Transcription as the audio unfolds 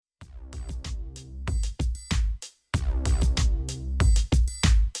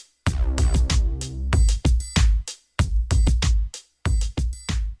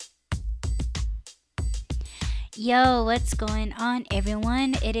Yo, what's going on,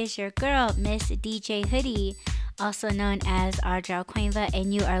 everyone? It is your girl, Miss DJ Hoodie, also known as Audra Quenva,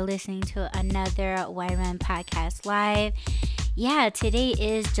 and you are listening to another YRun Podcast Live. Yeah, today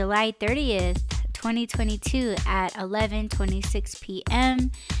is July 30th, 2022 at 11:26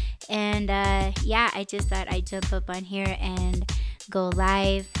 p.m. And I just thought I'd jump up on here and go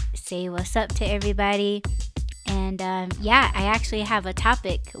live, say what's up to everybody. And I actually have a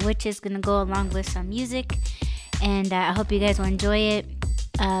topic which is going to go along with some music. And I hope you guys will enjoy it.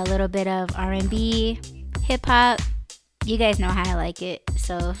 A little bit of R&B, hip-hop. You guys know how I like it.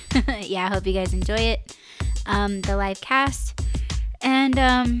 So, I hope you guys enjoy it. The live cast. And,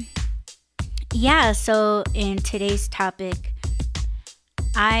 so in today's topic,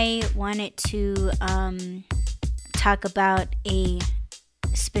 I wanted to talk about a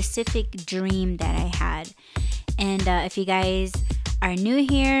specific dream that I had. And if you guys are new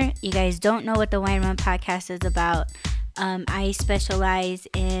here, you guys don't know what the Wine Run podcast is about. I specialize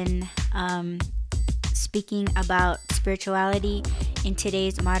in speaking about spirituality in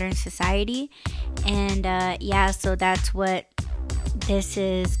today's modern society. And so that's what this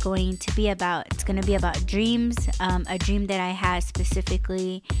is going to be about. It's going to be about dreams, a dream that I had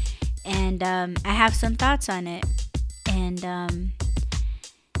specifically. And I have some thoughts on it. And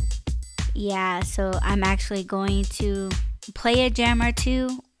so I'm actually going to play a jam or two,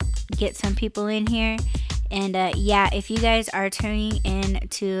 get some people in here. And if you guys are tuning in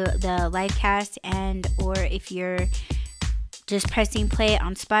to the live cast, and or if you're just pressing play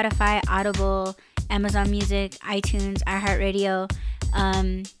on Spotify, Audible, Amazon Music, iTunes, iHeartRadio,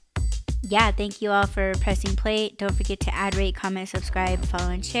 thank you all for pressing play. Don't forget to add, rate, comment, subscribe, follow,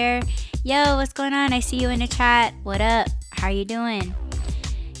 and share. Yo, what's going on? I see you in the chat. What up? How you doing?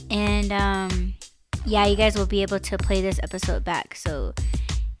 And you guys will be able to play this episode back. So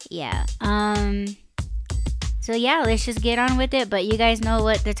let's just get on with it. But you guys know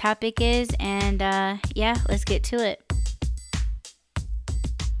what the topic is, and let's get to it.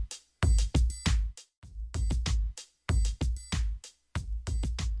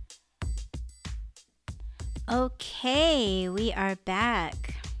 Okay, we are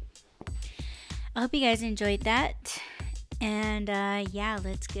back. I hope you guys enjoyed that. And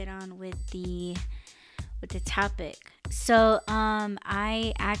let's get on with the topic. So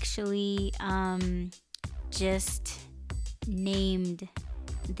I actually just named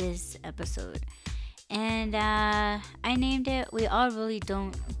this episode, and I named it "We All Really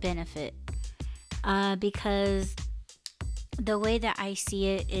Don't Benefit," because the way that I see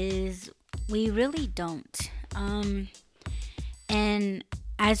it is we really don't. And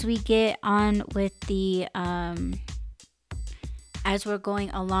as we get on with the as we're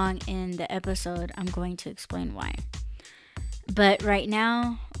going along in the episode, I'm going to explain why. But right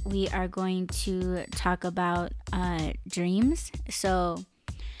now, we are going to talk about dreams. So,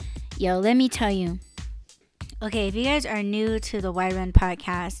 let me tell you. Okay, if you guys are new to the Why Run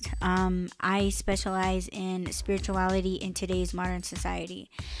podcast, I specialize in spirituality in today's modern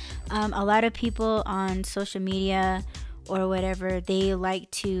society. A lot of people on social media or whatever, they like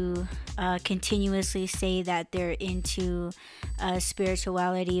to continuously say that they're into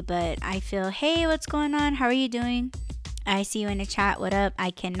spirituality, but I feel, hey, what's going on? How are you doing? I see you in the chat. What up?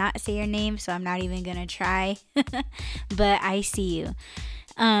 I cannot say your name, so I'm not even gonna try. But I see you.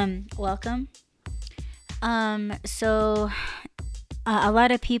 Welcome. So a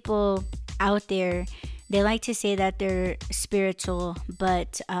lot of people out there, they like to say that they're spiritual,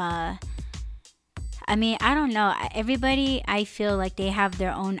 but I don't know. Everybody, I feel like they have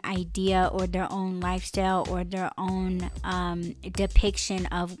their own idea or their own lifestyle or their own depiction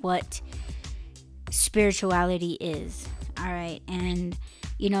of what spirituality is. All right. And,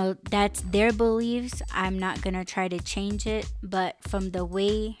 that's their beliefs. I'm not going to try to change it. But from the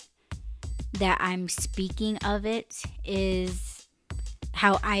way that I'm speaking of it is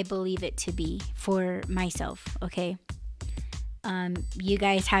how I believe it to be for myself. Okay. You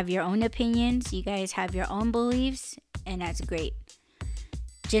guys have your own opinions, you guys have your own beliefs, and that's great.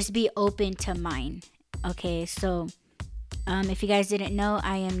 Just be open to mine. Okay, so if you guys didn't know,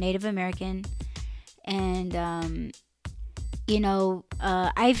 I am Native American, and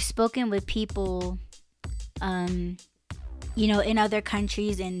I've spoken with people in other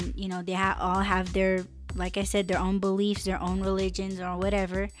countries, and they all have their, like I said, their own beliefs, their own religions or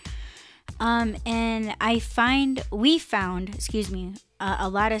whatever. And we found a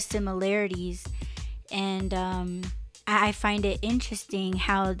lot of similarities, and I find it interesting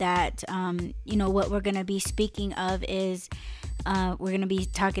how that what we're going to be speaking of is we're going to be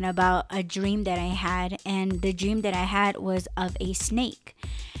talking about a dream that I had, and the dream that I had was of a snake.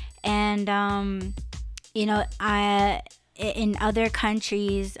 And I in other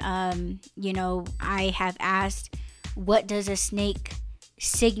countries, I have asked, what does a snake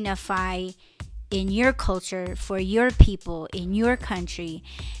signify in your culture, for your people, in your country?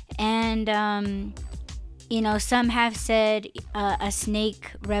 And some have said a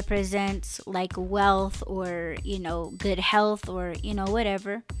snake represents like wealth, or good health, or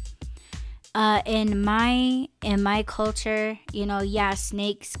whatever. In my culture, yeah,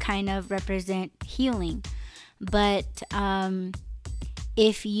 snakes kind of represent healing. But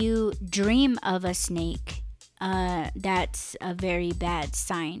if you dream of a snake, that's a very bad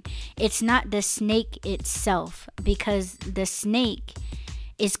sign. It's not the snake itself, because the snake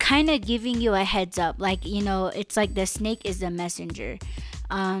is kind of giving you a heads up. Like, it's like the snake is the messenger.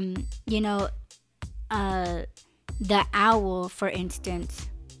 Um, you know, the owl, for instance,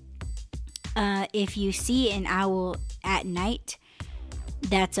 if you see an owl at night,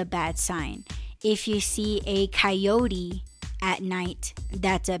 that's a bad sign. If you see a coyote at night,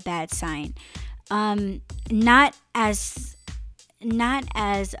 that's a bad sign. Um, not as not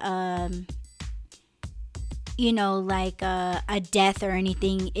as like a death or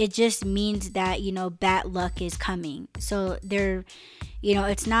anything. It just means that bad luck is coming. So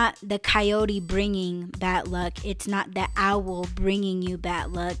it's not the coyote bringing bad luck. It's not the owl bringing you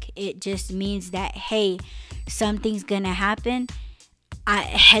bad luck. It just means that, hey, something's gonna happen.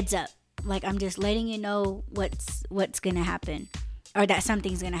 Heads up. Like, I'm just letting you know what's gonna happen, or that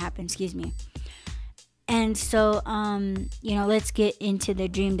something's gonna happen. Excuse me. And so, let's get into the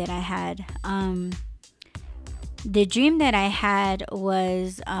dream that I had. The dream that I had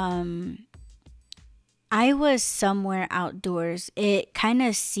was, I was somewhere outdoors. It kind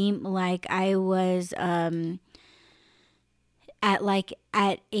of seemed like I was at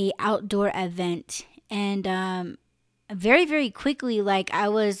a outdoor event, and very very quickly, like, I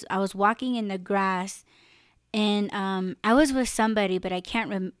was walking in the grass, and I was with somebody, but I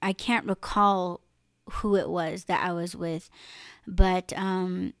can't recall who it was that I was with. But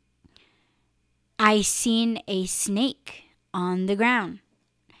I seen a snake on the ground,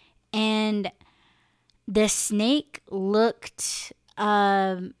 and the snake looked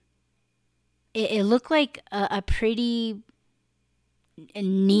it looked like a pretty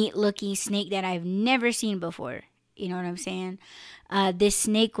neat looking snake that I've never seen before. You know what I'm saying? This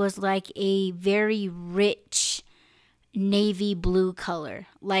snake was like a very rich navy blue color.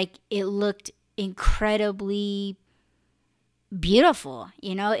 Like, it looked incredibly beautiful.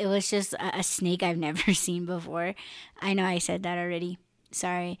 It was just a snake I've never seen before. I know I said that already.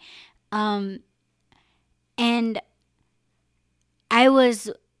 Sorry. Um, and I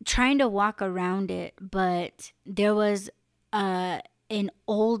was trying to walk around it, but there was an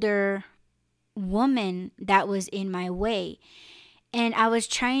older woman that was in my way. And I was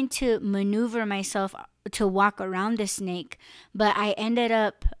trying to maneuver myself to walk around the snake, but I ended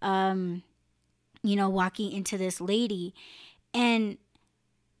up, walking into this lady. And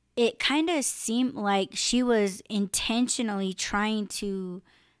it kind of seemed like she was intentionally trying to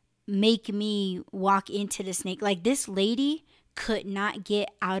make me walk into the snake. Like, this lady could not get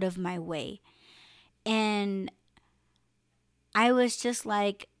out of my way. And I was just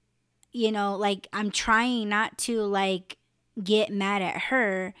like, like, I'm trying not to, like, get mad at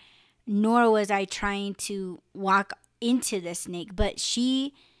her, nor was I trying to walk into the snake. But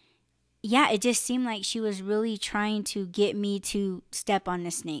yeah, it just seemed like she was really trying to get me to step on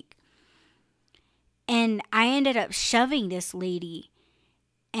the snake. And I ended up shoving this lady.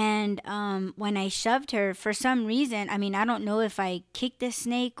 And when I shoved her, for some reason, I mean, I don't know if I kicked the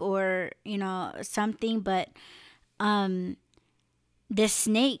snake or, something, but um, the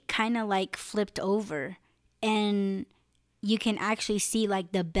snake kind of like flipped over. And you can actually see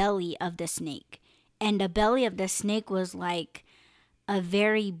like the belly of the snake. And the belly of the snake was like a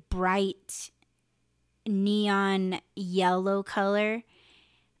very bright neon yellow color,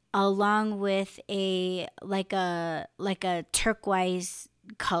 along with a turquoise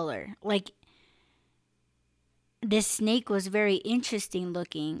color. Like, this snake was very interesting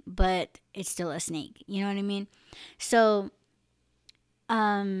looking, but it's still a snake. You know what I mean? So,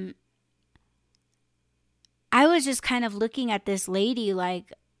 um, I was just kind of looking at this lady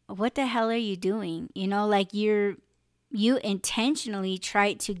like, what the hell are you doing? Like, you intentionally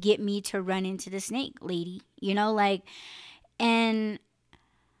tried to get me to run into the snake, lady. Like, and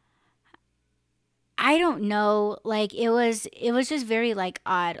I don't know, like, it was just very like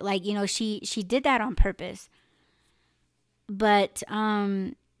odd. Like, she did that on purpose. But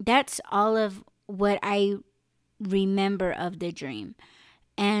that's all of what I remember of the dream.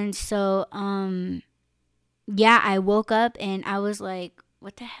 And so yeah, I woke up and I was like,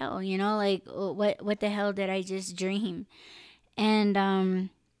 what the hell, like what the hell did I just dream? And I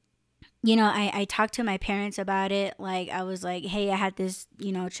talked to my parents about it. Like, I was like, hey, I had this,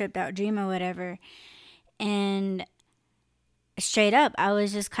 tripped out dream or whatever. And straight up, I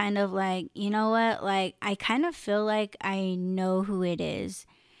was just kind of like, you know what? Like, I kind of feel like I know who it is.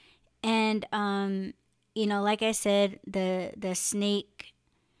 And, like I said, the snake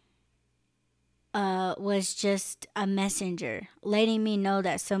was just a messenger letting me know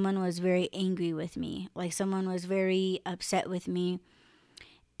that someone was very angry with me. Like, someone was very upset with me.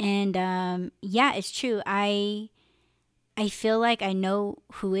 And yeah, it's true. I feel like I know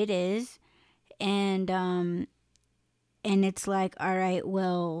who it is, and it's like, all right,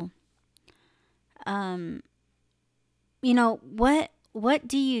 well, um, what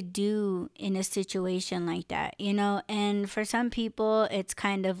do you do in a situation like that? And for some people, it's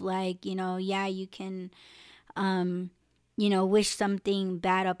kind of like, yeah, you can, um, wish something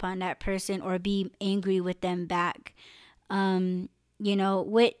bad upon that person or be angry with them back. Um,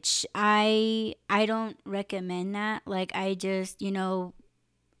 which I don't recommend that. Like, I just, all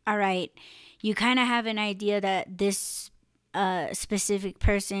right, you kind of have an idea that this specific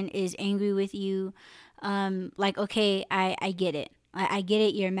person is angry with you. Like, okay, I get it. I get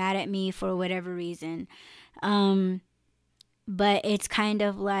it. You're mad at me for whatever reason. Um, but it's kind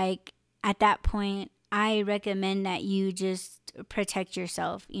of like, at that point, I recommend that you just protect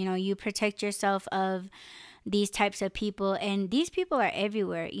yourself. You protect yourself of these types of people, and these people are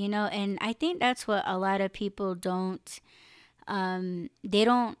everywhere, and I think that's what a lot of people don't, they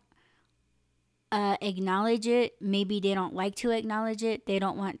don't acknowledge it. Maybe they don't like to acknowledge it. They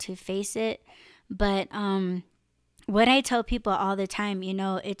don't want to face it. But what I tell people all the time,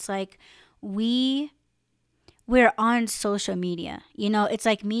 it's like we're on social media. It's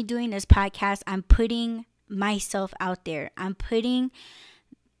like me doing this podcast. I'm putting myself out there. I'm putting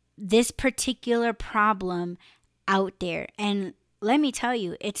this particular problem out there. And let me tell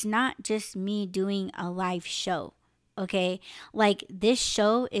you, it's not just me doing a live show. Okay, like, this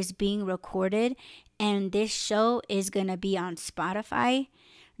show is being recorded, and this show is gonna be on Spotify.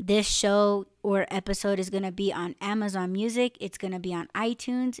 This show or episode is gonna be on Amazon Music. It's gonna be on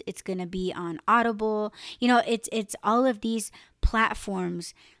iTunes. It's gonna be on Audible. It's all of these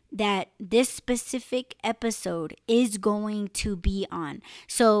platforms that this specific episode is going to be on.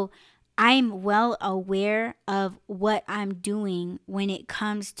 So I'm well aware of what I'm doing when it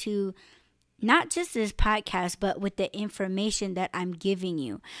comes to not just this podcast, but with the information that I'm giving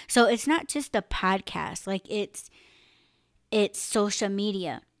you. So it's not just a podcast, like, it's social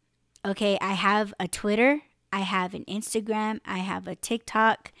media. Okay, I have a Twitter, I have an Instagram, I have a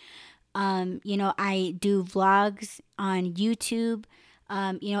TikTok. I do vlogs on YouTube.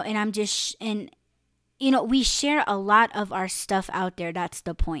 And I'm just and we share a lot of our stuff out there. That's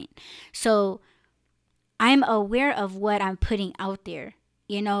the point. So I'm aware of what I'm putting out there,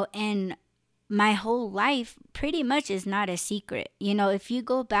 and my whole life pretty much is not a secret. If you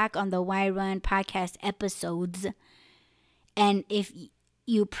go back on the Why Run podcast episodes, and if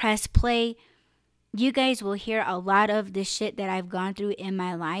you press play, you guys will hear a lot of the shit that I've gone through in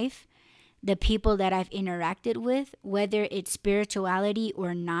my life, the people that I've interacted with, whether it's spirituality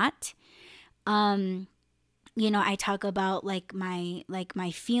or not. I talk about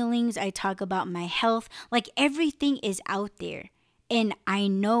my feelings, I talk about my health, like, everything is out there, and I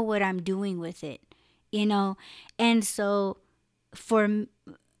know what I'm doing with it, and so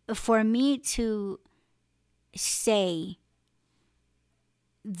for me to say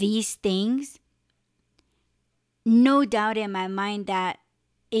these things, no doubt in my mind that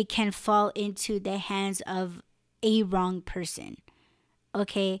it can fall into the hands of a wrong person.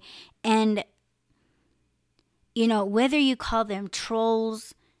 Okay, and whether you call them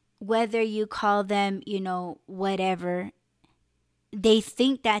trolls, whether you call them, whatever, they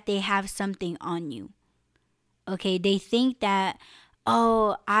think that they have something on you. Okay, they think that,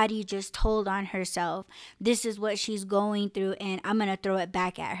 oh, Adi just told on herself. This is what she's going through, and I'm going to throw it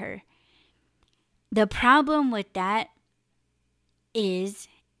back at her. The problem with that is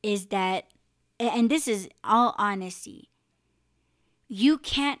that, and this is all honesty, you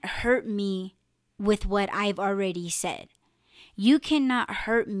can't hurt me with what I've already said. You cannot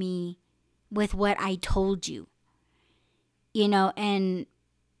hurt me with what I told you. And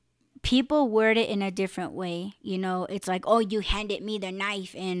people word it in a different way. It's like, oh, you handed me the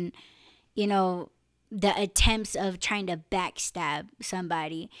knife, and, the attempts of trying to backstab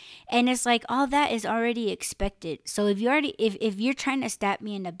somebody. And it's like, all that is already expected. So if you're trying to stab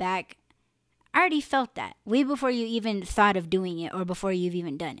me in the back, I already felt that way before you even thought of doing it, or before you've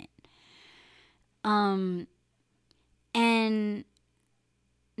even done it. And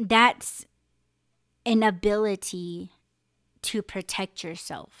that's an ability to protect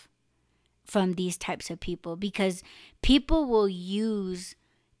yourself from these types of people, because people will use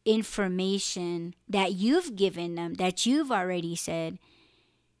information that you've given them, that you've already said,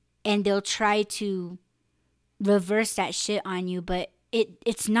 and they'll try to reverse that shit on you, but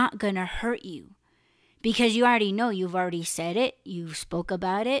it's not gonna hurt you because you already know, you've already said it, you spoke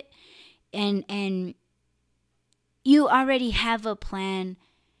about it, and you already have a plan,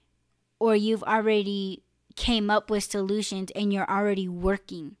 or you've already came up with solutions and you're already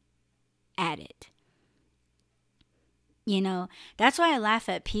working at it. That's why I laugh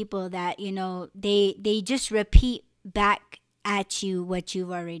at people that, they just repeat back at you what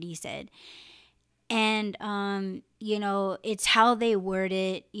you've already said. And it's how they word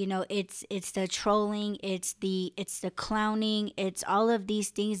it. It's the trolling, it's the clowning, it's all of these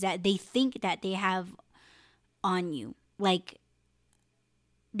things that they think that they have on you. Like,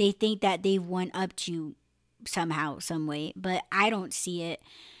 they think that they've one upped you somehow, some way, but I don't see it.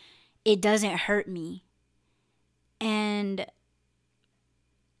 It doesn't hurt me. And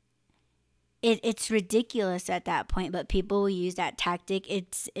it's ridiculous at that point, but people will use that tactic.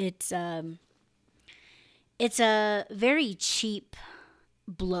 It's a very cheap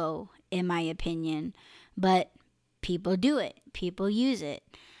blow, in my opinion, but people do it. People use it.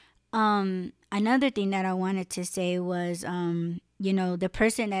 Another thing that I wanted to say was, the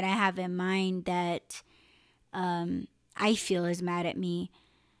person that I have in mind that I feel is mad at me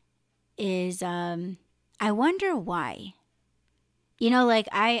is, I wonder why. Like,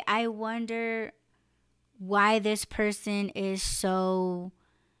 I wonder why this person is so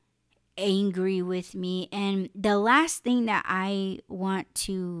angry with me. And the last thing that I want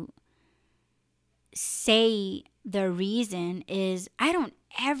to say, the reason is, I don't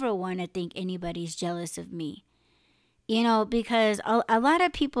ever want to think anybody's jealous of me. Because a lot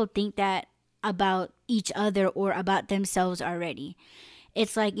of people think that about each other or about themselves already.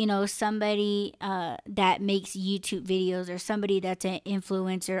 It's like, somebody that makes YouTube videos, or somebody that's an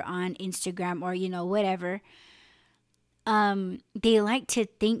influencer on Instagram, or, whatever. They like to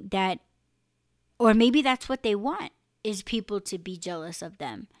think that, or maybe that's what they want, is people to be jealous of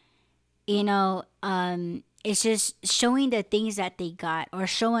them. It's just showing the things that they got, or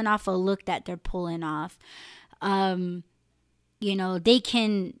showing off a look that they're pulling off. They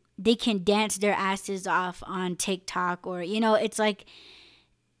can dance their asses off on TikTok, or, it's like,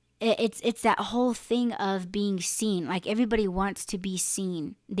 it's that whole thing of being seen. Like, everybody wants to be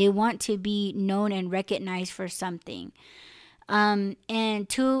seen. They want to be known and recognized for something. And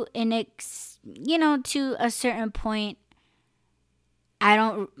to a certain point, I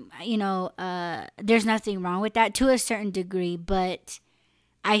don't, there's nothing wrong with that to a certain degree, but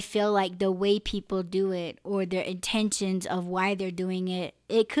I feel like the way people do it, or their intentions of why they're doing it,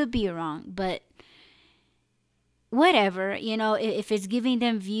 it could be wrong, but whatever, if it's giving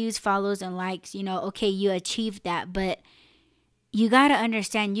them views, follows, and likes, okay, you achieved that, but you got to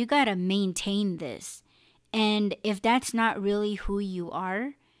understand, you got to maintain this. And if that's not really who you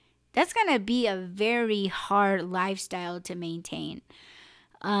are, that's going to be a very hard lifestyle to maintain.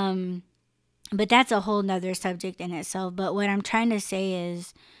 But that's a whole nother subject in itself. But what I'm trying to say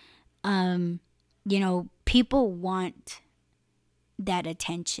is, people want that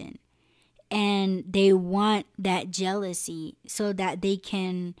attention. And they want that jealousy so that they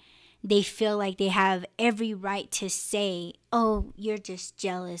feel like they have every right to say, oh, you're just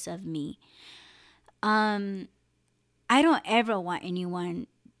jealous of me. I don't ever want anyone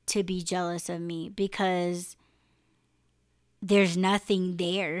to be jealous of me, because there's nothing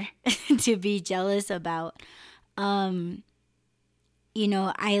there to be jealous about. I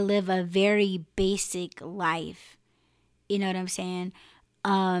live a very basic life. You know what I'm saying?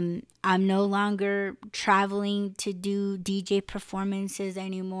 I'm no longer traveling to do DJ performances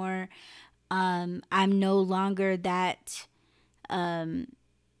anymore. I'm no longer that,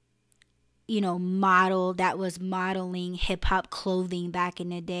 model that was modeling hip hop clothing back in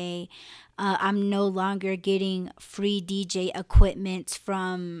the day. I'm no longer getting free DJ equipment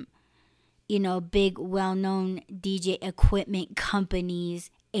from, big well-known DJ equipment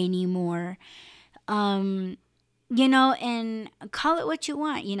companies anymore. And call it what you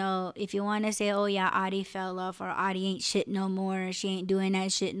want. If you want to say, oh yeah, Audie fell off, or Audie ain't shit no more, she ain't doing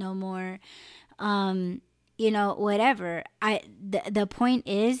that shit no more. Whatever. The point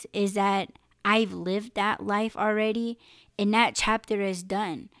is that I've lived that life already, and that chapter is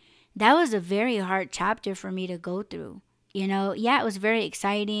done. That was a very hard chapter for me to go through. Yeah, it was very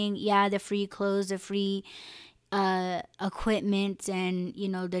exciting. Yeah, the free clothes, the free equipment, and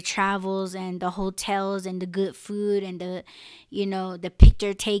the travels and the hotels and the good food and the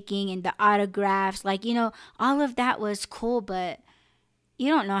picture taking and the autographs, like all of that was cool, but you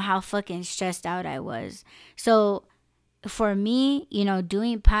don't know how fucking stressed out I was. So for me,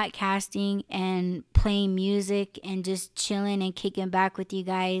 doing podcasting and playing music and just chilling and kicking back with you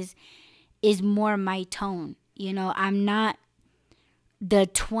guys is more my tone. I'm not the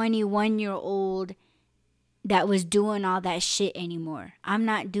 21-year-old that was doing all that shit anymore. I'm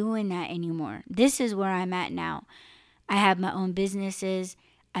not doing that anymore. This is where I'm at now. I have my own businesses.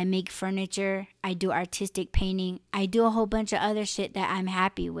 I make furniture. I do artistic painting. I do a whole bunch of other shit that I'm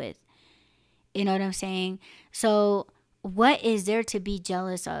happy with. You know what I'm saying? So, what is there to be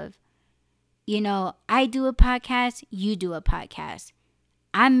jealous of? I do a podcast, you do a podcast.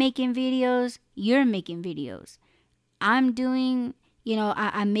 I'm making videos, you're making videos. I'm doing,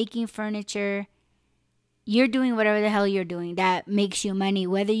 I'm making furniture. You're doing whatever the hell you're doing that makes you money.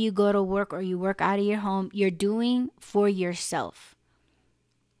 Whether you go to work or you work out of your home, you're doing for yourself.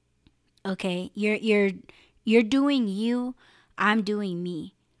 Okay? You're doing you, I'm doing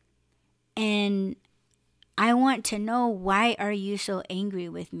me. And I want to know, why are you so angry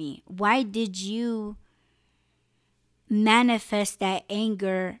with me? Why did you manifest that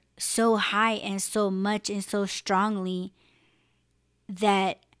anger so high and so much and so strongly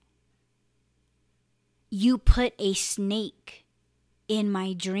that you put a snake in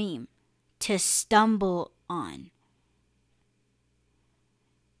my dream to stumble on?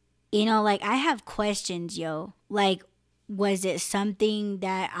 Like, I have questions, yo. Like, was it something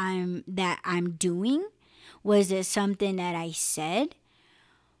that I'm doing? Was it something that I said?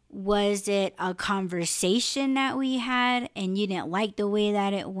 Was it a conversation that we had and you didn't like the way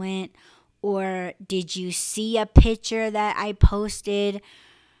that it went? Or did you see a picture that I posted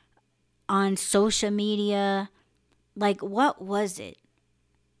on social media? Like, what was it?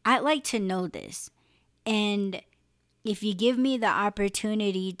 I'd like to know this. And if you give me the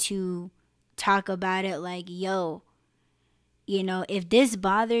opportunity to talk about it, like, yo, if this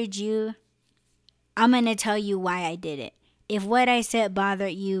bothered you, I'm going to tell you why I did it. If what I said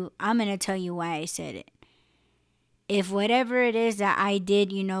bothered you, I'm going to tell you why I said it. If whatever it is that I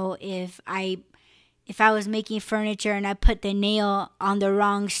did, if I was making furniture and I put the nail on the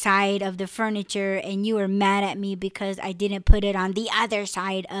wrong side of the furniture and you were mad at me because I didn't put it on the other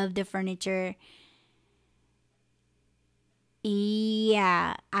side of the furniture,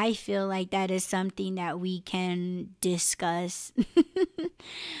 yeah, I feel like that is something that we can discuss.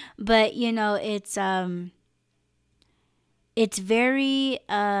 But it's very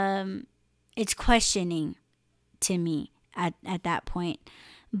it's questioning to me at that point.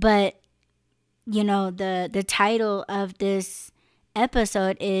 But the title of this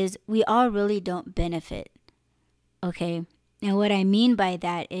episode is "We All Really Don't Benefit." Okay? And what I mean by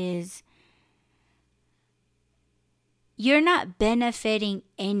that is, you're not benefiting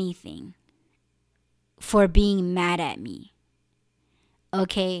anything for being mad at me.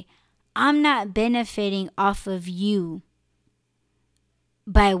 Okay? I'm not benefiting off of you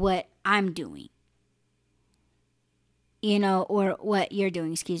by what I'm doing. Or what you're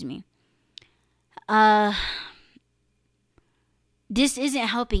doing, excuse me. This isn't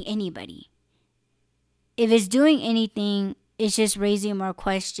helping anybody. If it's doing anything, it's just raising more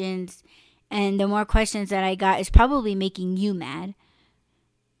questions. And the more questions that I got is probably making you mad.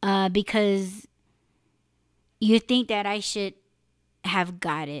 Because you think that I should have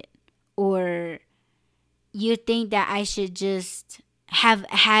got it. Or you think that I should just have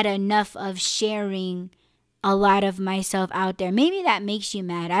had enough of sharing a lot of myself out there. Maybe that makes you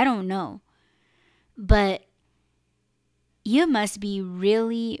mad. I don't know. But you must be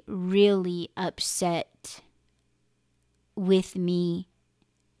really, really upset with me,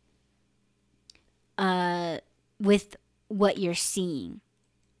 with what you're seeing.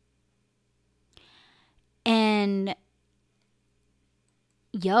 And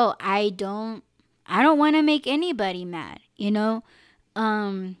yo, I don't want to make anybody mad,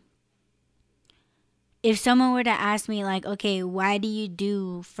 if someone were to ask me, like, okay, why do you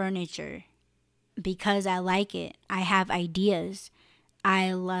do furniture? Because I like it. I have ideas.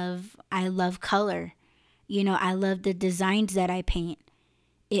 I love color. I love the designs that I paint.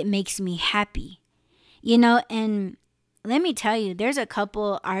 It makes me happy. And let me tell you, there's a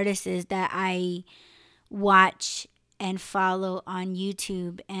couple artists that I watch and follow on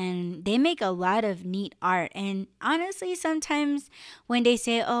YouTube, and they make a lot of neat art. And honestly, sometimes when they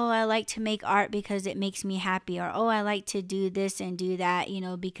say, oh, I like to make art because it makes me happy, or oh, I like to do this and do that,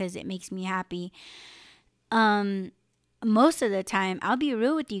 because it makes me happy, most of the time, I'll be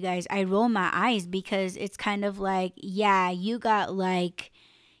real with you guys, I roll my eyes because it's kind of like, yeah, you got like,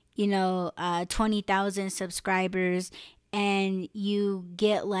 20,000 subscribers and you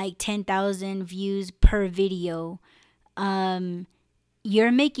get like 10,000 views per video. Um,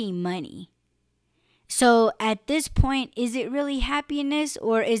 you're making money. So at this point, is it really happiness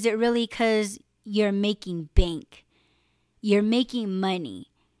or is it really because you're making bank? You're making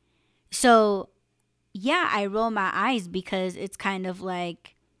money. So yeah, I roll my eyes because it's kind of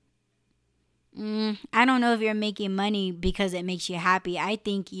like, I don't know if you're making money because it makes you happy. I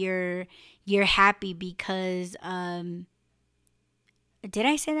think you're happy because did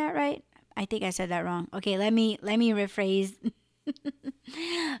I say that right? I think I said that wrong. Okay, let me rephrase.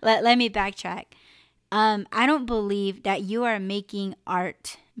 Let me backtrack. I don't believe that you are making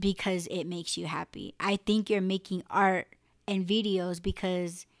art because it makes you happy. I think you're making art and videos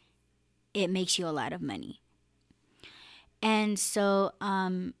because it makes you a lot of money. And so,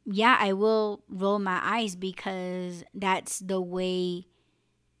 yeah, I will roll my eyes because that's the way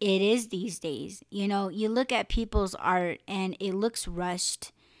it is these days. You look at people's art and it looks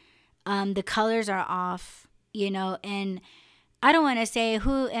rushed. The colors are off, and I don't want to say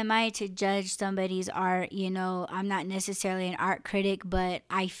who am I to judge somebody's art. I'm not necessarily an art critic, but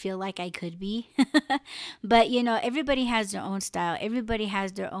I feel like I could be. But, everybody has their own style, everybody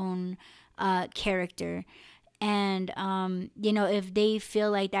has their own character. And, if they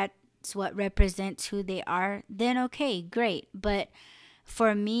feel like that's what represents who they are, then okay, great. But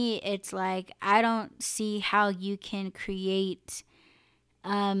for me, it's like, I don't see how you can create,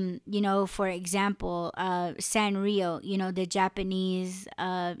 for example, Sanrio, the Japanese,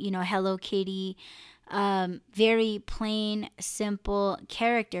 Hello Kitty, very plain, simple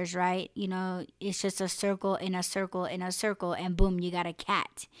characters, right? It's just a circle in a circle in a circle, and boom, you got a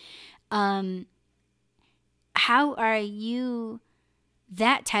cat. Um, how are you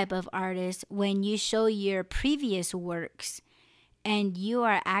that type of artist when you show your previous works and you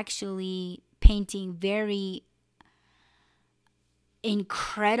are actually painting very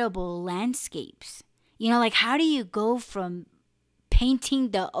incredible landscapes? Like, how do you go from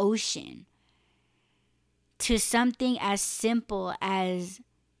painting the ocean to something as simple as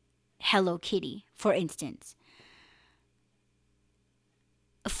Hello Kitty, for instance?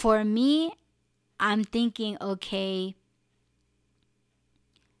 For me, I'm thinking, okay,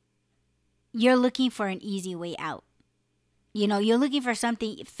 you're looking for an easy way out. You're looking for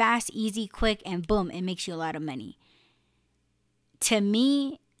something fast, easy, quick, and boom, it makes you a lot of money. To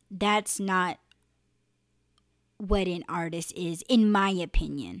me, that's not what an artist is, in my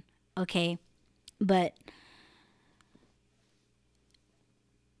opinion. Okay. But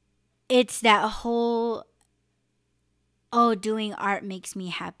it's that whole, oh, doing art makes me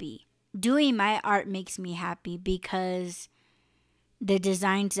happy. Doing my art makes me happy because the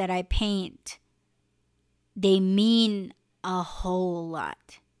designs that I paint, they mean a whole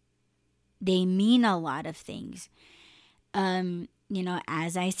lot. They mean a lot of things.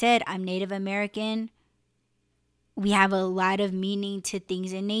 As I said, I'm Native American. We have a lot of meaning to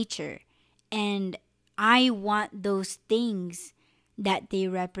things in nature. And I want those things that they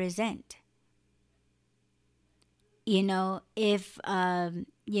represent. If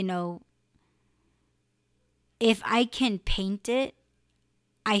if I can paint it,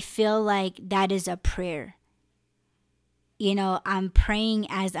 I feel like that is a prayer. I'm praying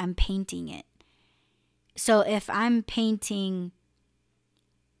as I'm painting it. So if I'm painting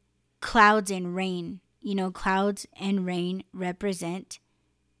clouds and rain, clouds and rain represent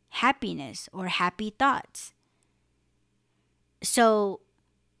happiness or happy thoughts. So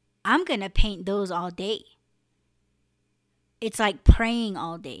I'm going to paint those all day. It's like praying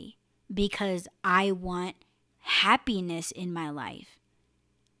all day because I want happiness in my life.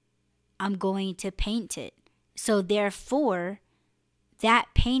 I'm going to paint it. So therefore, that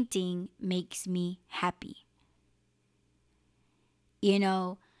painting makes me happy.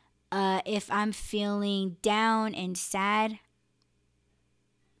 If I'm feeling down and sad,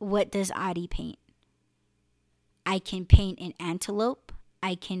 what does Adi paint? I can paint an antelope.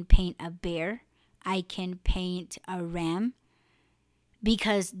 I can paint a bear. I can paint a ram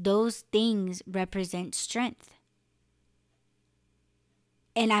because those things represent strength.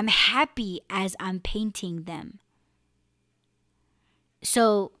 And I'm happy as I'm painting them.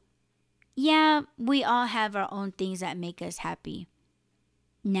 So, yeah, we all have our own things that make us happy.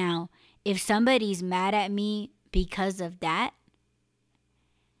 Now, if somebody's mad at me because of that,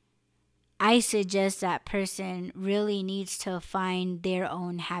 I suggest that person really needs to find their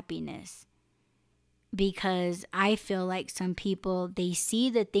own happiness. Because I feel like some people, they see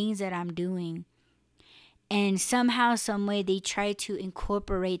the things that I'm doing And somehow, some way, they try to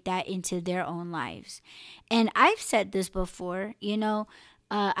incorporate that into their own lives. And I've said this before,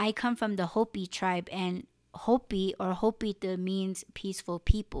 I come from the Hopi tribe, and Hopi or Hopita means peaceful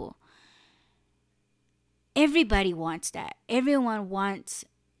people. Everybody wants that. Everyone wants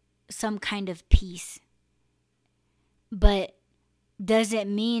some kind of peace. But does it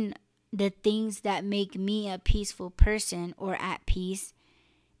mean the things that make me a peaceful person or at peace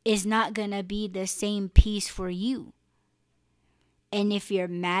is not going to be the same peace for you? And if you're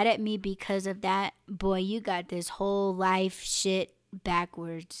mad at me because of that, boy, you got this whole life shit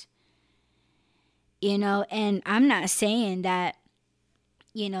backwards. And I'm not saying that,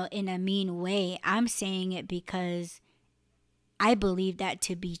 in a mean way. I'm saying it because I believe that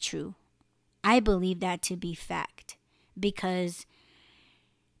to be true. I believe that to be fact. Because,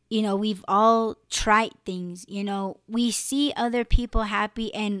 we've all tried things. We see other people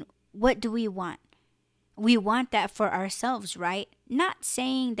happy, and what do we want? We want that for ourselves, right? Not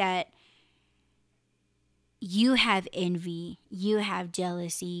saying that you have envy, you have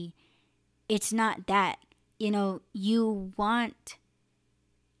jealousy. It's not that. You want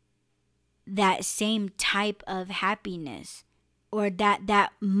that same type of happiness, or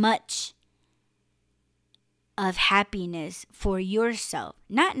that much of happiness for yourself.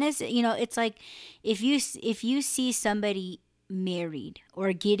 Not necessarily, it's like if you see somebody married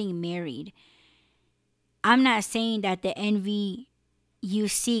or getting married, I'm not saying that the envy you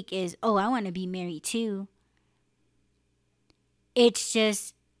seek is, oh, I want to be married too. It's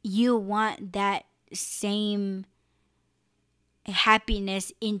just you want that same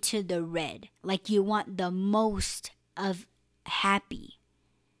happiness into the red. Like you want the most of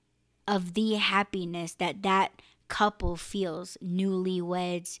the happiness that couple feels.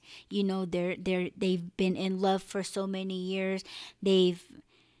 Newlyweds, they've been in love for so many years. They're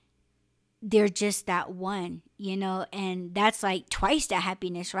just that one, and that's like twice the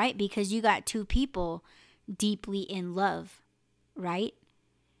happiness, right? Because you got two people deeply in love, right?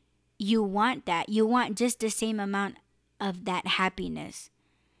 You want that. You want just the same amount of that happiness.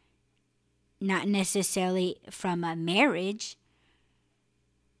 Not necessarily from a marriage.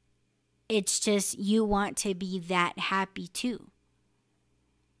 It's just you want to be that happy too.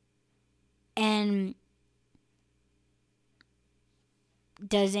 And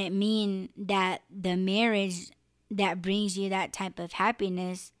doesn't mean that the marriage that brings you that type of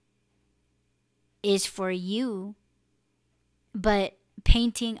happiness is for you, but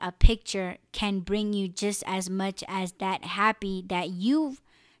painting a picture can bring you just as much as that happy that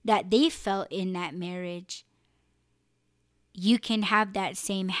they felt in that marriage. You can have that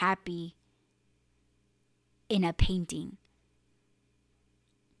same happy in a painting.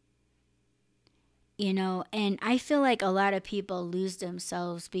 And I feel like a lot of people lose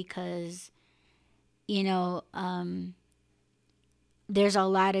themselves because, there's a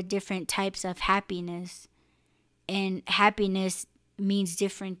lot of different types of happiness, and happiness means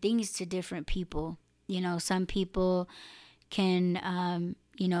different things to different people. Some people can,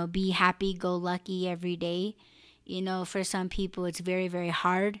 be happy-go-lucky every day. For some people, it's very, very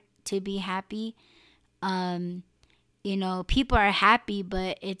hard to be happy. People are happy,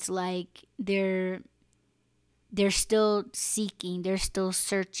 but it's like they're still seeking, they're still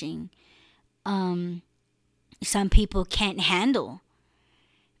searching. Some people can't handle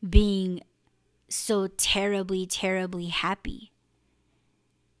being so terribly, terribly happy.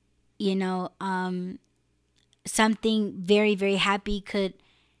 Something very, very happy could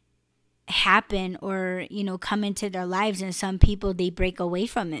happen or come into their lives, and some people, they break away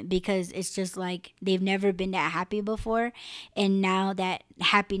from it because it's just like they've never been that happy before, and now that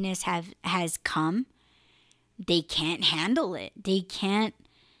happiness has come, they can't handle it, they can't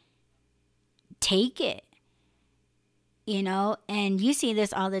take it. And you see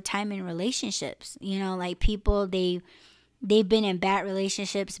this all the time in relationships. Like people, they've been in bad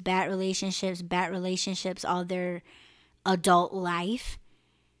relationships all their adult life.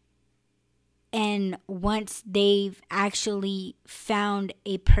 And once they've actually found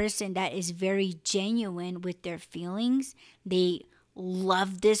a person that is very genuine with their feelings, they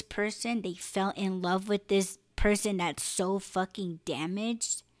love this person, they fell in love with this person that's so fucking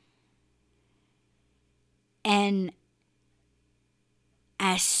damaged. And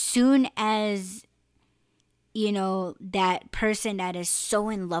as soon as, that person that is so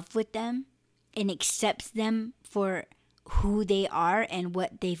in love with them and accepts them for who they are and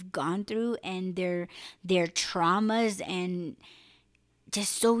what they've gone through and their traumas, and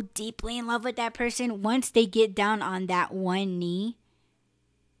just so deeply in love with that person, once they get down on that one knee,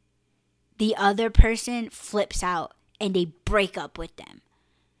 the other person flips out and they break up with them.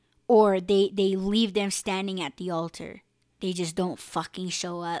 or they leave them standing at the altar. They just don't fucking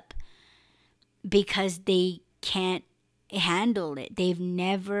show up because they can't handle it. They've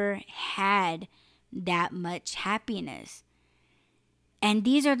never had that much happiness. And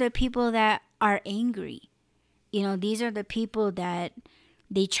these are the people that are angry. These are the people that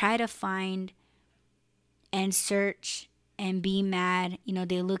they try to find and search and be mad.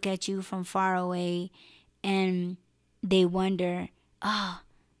 They look at you from far away and they wonder, oh,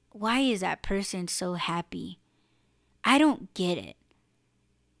 why is that person so happy? I don't get it.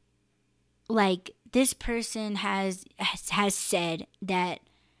 Like, this person has said that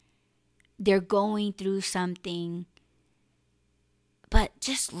they're going through something, but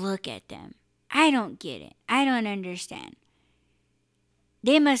just look at them. I don't get it. I don't understand.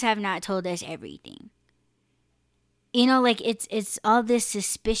 They must have not told us everything. Like, it's all this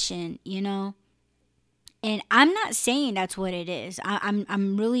suspicion, And I'm not saying that's what it is.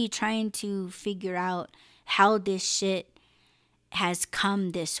 I'm really trying to figure out how this shit has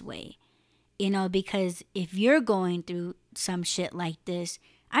come this way. Because if you're going through some shit like this,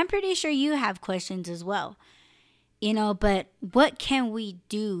 I'm pretty sure you have questions as well. But what can we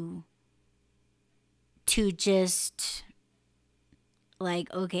do to just,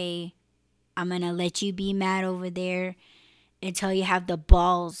 like, okay, I'm going to let you be mad over there until you have the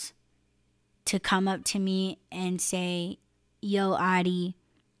balls to come up to me and say, yo, Adi,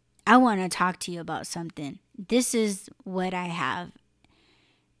 I want to talk to you about something. This is what I have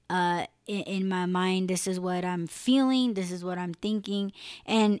in my mind. This is what I'm feeling. This is what I'm thinking.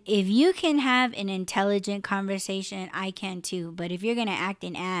 And if you can have an intelligent conversation, I can too. But if you're going to act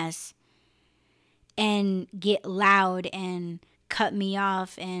an ass and get loud and cut me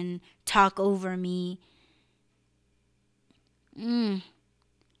off and talk over me,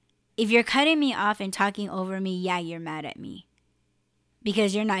 if you're cutting me off and talking over me, yeah, you're mad at me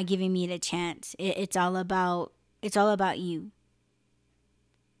because you're not giving me the chance. It's all about you.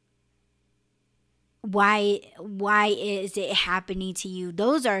 Why is it happening to you?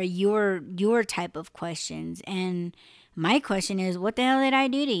 Those are your type of questions. And my question is, what the hell did I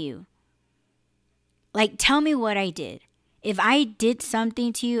do to you? Like, tell me what I did. If I did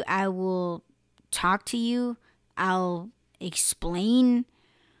something to you, I will talk to you. I'll explain,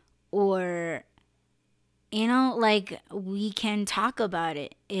 or, like, we can talk about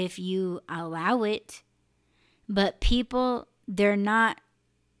it if you allow it. But people, they're not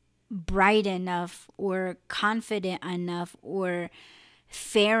bright enough or confident enough or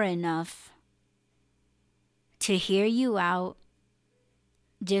fair enough to hear you out,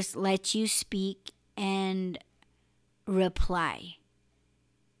 just let you speak and reply.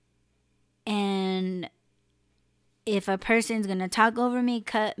 And if a person's gonna talk over me,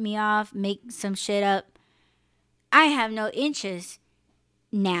 cut me off, make some shit up, I have no interest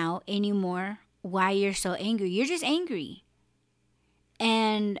now anymore why you're so angry. You're just angry.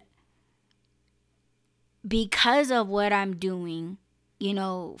 And because of what I'm doing,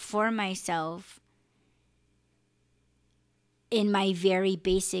 for myself in my very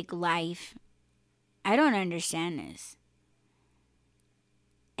basic life, I don't understand this.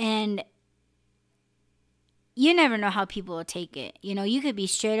 And you never know how people will take it. You could be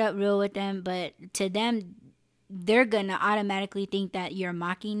straight up real with them, but to them, they're gonna automatically think that you're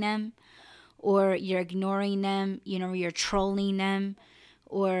mocking them, or you're ignoring them, you're trolling them,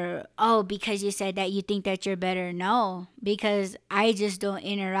 or, oh, because you said that, you think that you're better. No, because I just don't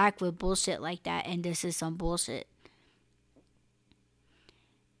interact with bullshit like that, and this is some bullshit.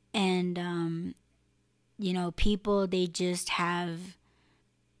 And people, they just have,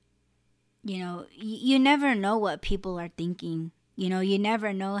 you never know what people are thinking. You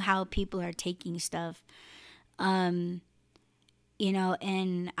never know how people are taking stuff. And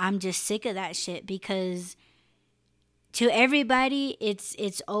I'm just sick of that shit, because to everybody,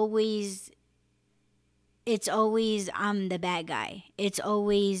 it's always I'm the bad guy. It's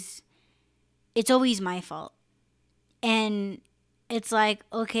always my fault. And it's like,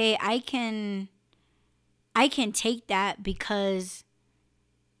 okay, I can take that because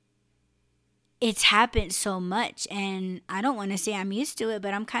it's happened so much, and I don't want to say I'm used to it,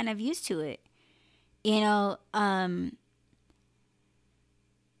 but I'm kind of used to it. You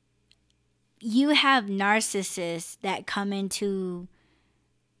have narcissists that come into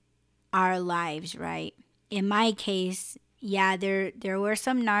our lives, right? In my case, yeah, there were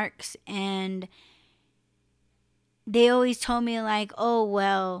some narcs, and they always told me, like, oh,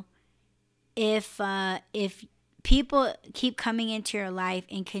 well, if people keep coming into your life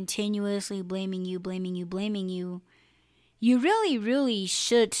and continuously blaming you, you really, really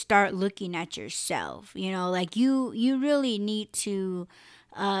should start looking at yourself. Like, you really need to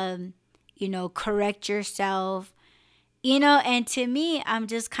correct yourself, and to me, I'm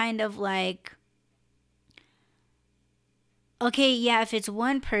just kind of like, okay, yeah, if it's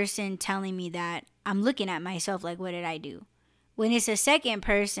one person telling me that, I'm looking at myself like, what did I do? When it's a second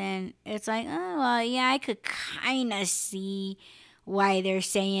person, it's like, oh, well, yeah, I could kind of see why they're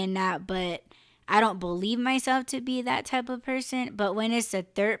saying that, but I don't believe myself to be that type of person. But when it's a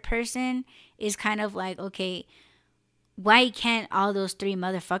third person, it's kind of like, okay, why can't all those three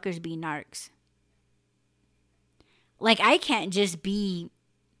motherfuckers be narcs? Like, I can't just be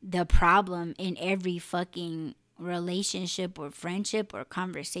the problem in every fucking relationship or friendship or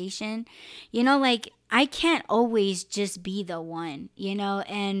conversation. Like, I can't always just be the one,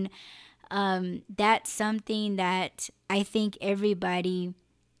 and that's something that I think everybody,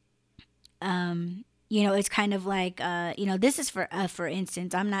 it's kind of like, this is for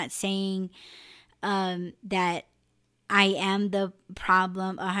instance, I'm not saying that I am the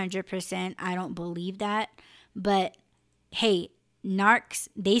problem 100%. I don't believe that. But hey, narcs,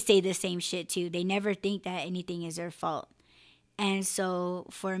 they say the same shit too. They never think that anything is their fault. And so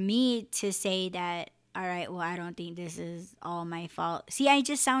for me to say that, all right, well, I don't think this is all my fault. See, I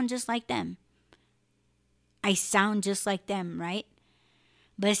just sound just like them. I sound just like them, right?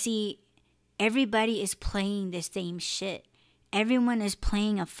 But see, everybody is playing the same shit. Everyone is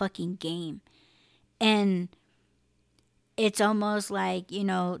playing a fucking game. And it's almost like,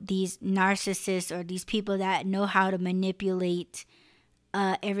 these narcissists or these people that know how to manipulate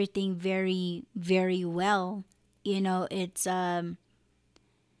everything very, very well. It's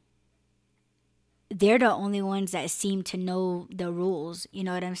they're the only ones that seem to know the rules. You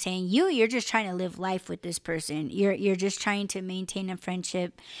know what I'm saying? You're just trying to live life with this person. You're just trying to maintain a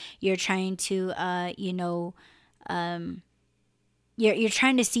friendship. You're trying to you're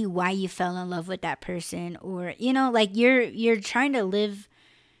trying to see why you fell in love with that person, or like you're trying to live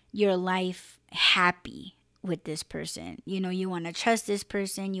your life happy with this person. You want to trust this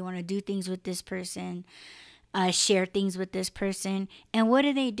person, you want to do things with this person, share things with this person. And what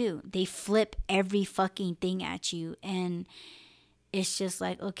do? They flip every fucking thing at you. And it's just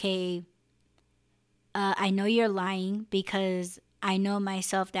like, okay, I know you're lying, because I know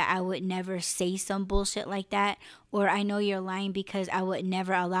myself that I would never say some bullshit like that. Or I know you're lying because I would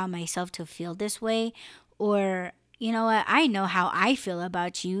never allow myself to feel this way. Or, you know what? I know how I feel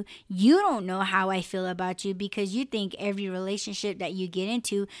about you. You don't know how I feel about you, because you think every relationship that you get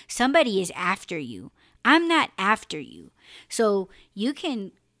into, somebody is after you. I'm not after you. So you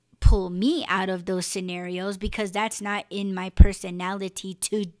can pull me out of those scenarios, because that's not in my personality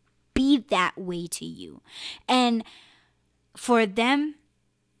to be that way to you. And for them,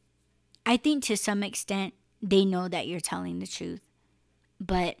 I think to some extent, they know that you're telling the truth,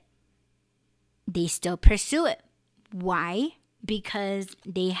 but they still pursue it. Why? Because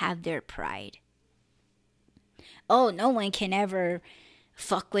they have their pride. Oh, no one can ever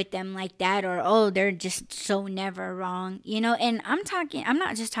fuck with them like that, or oh, they're just so never wrong. And I'm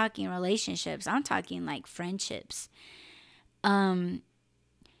not just talking relationships, I'm talking like friendships.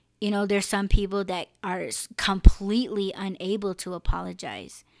 There's some people that are completely unable to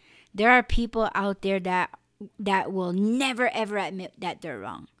apologize. There are people out there that will never ever admit that they're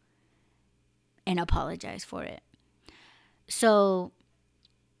wrong and apologize for it. So,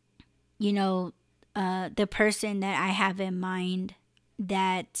 the person that I have in mind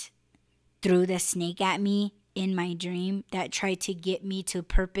that threw the snake at me in my dream, that tried to get me to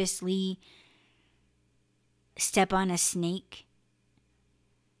purposely step on a snake,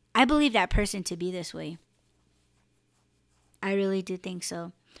 I believe that person to be this way. I really do think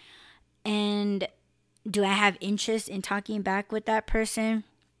so. And do I have interest in talking back with that person?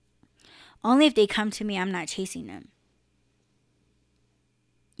 Only if they come to me, I'm not chasing them.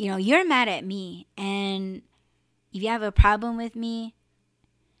 You're mad at me, and if you have a problem with me,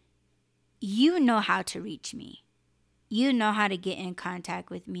 you know how to reach me. You know how to get in contact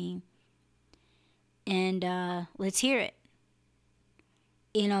with me. And let's hear it.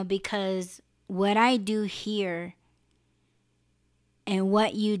 Because what I do here and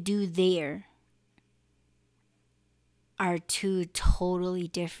what you do there are two totally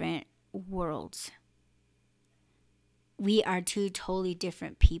different worlds. We are two totally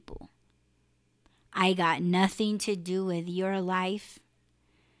different people. I got nothing to do with your life,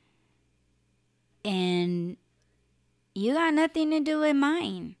 and you got nothing to do with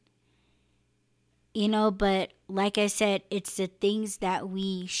mine. But like I said, it's the things that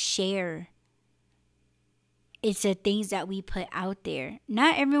we share. It's the things that we put out there.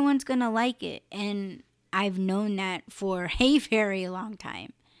 Not everyone's going to like it. And I've known that for a very long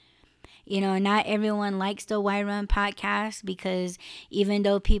time. Not everyone likes the Why Run podcast, because even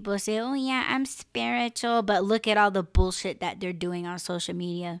though people say, oh yeah, I'm spiritual, but look at all the bullshit that they're doing on social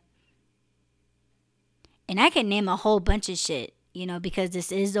media. And I can name a whole bunch of shit, because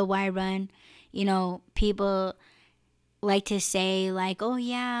this is the Why Run. People like to say like, oh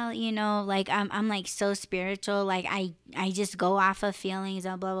yeah, like I'm like so spiritual, like I just go off of feelings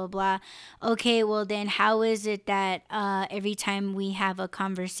and blah blah blah. Okay, well then how is it that every time we have a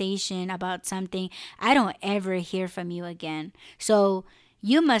conversation about something, I don't ever hear from you again? So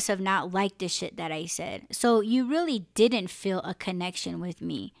you must have not liked the shit that I said. So you really didn't feel a connection with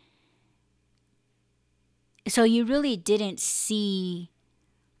me. So you really didn't see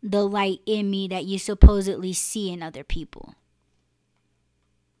the light in me that you supposedly see in other people.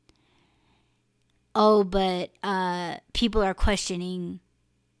 Oh, but people are questioning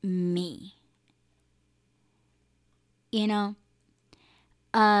me. You know?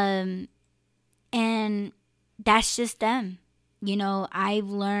 And that's just them. I've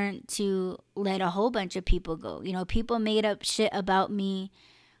learned to let a whole bunch of people go. People made up shit about me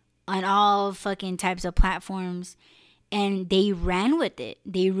on all fucking types of platforms, and they ran with it.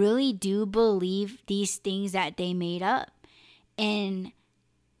 They really do believe these things that they made up. And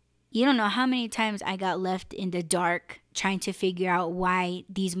you don't know how many times I got left in the dark trying to figure out why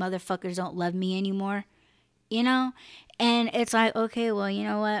these motherfuckers don't love me anymore. And it's like, okay, well, you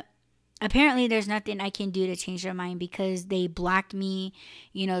know what? Apparently there's nothing I can do to change their mind, because they blocked me.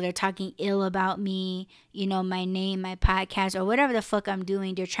 They're talking ill about me, my name, my podcast, or whatever the fuck I'm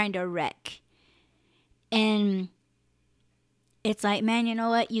doing. They're trying to wreck. And it's like, man, you know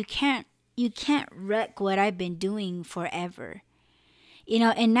what? You can't wreck what I've been doing forever.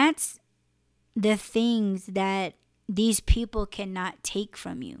 And that's the things that these people cannot take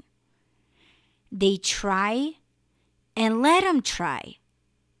from you. They try, and let them try.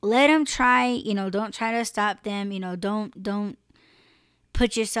 Let them try, don't try to stop them, don't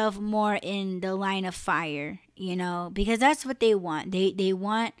put yourself more in the line of fire, because that's what they want. They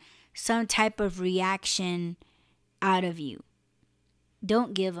want some type of reaction out of you.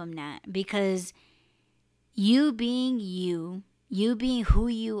 Don't give them that, because you being who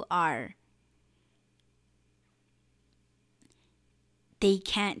you are, they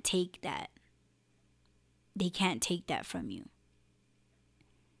can't take that. They can't take that from you.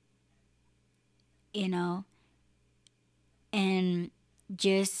 And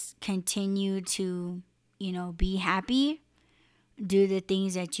just continue to, be happy, do the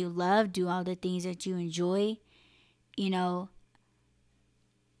things that you love, do all the things that you enjoy.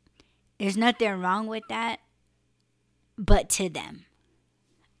 There's nothing wrong with that, but to them.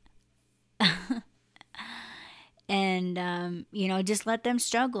 And, just let them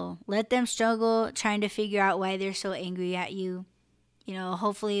struggle. Let them struggle trying to figure out why they're so angry at you.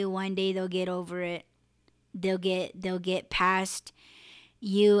 Hopefully one day they'll get over it. They'll get past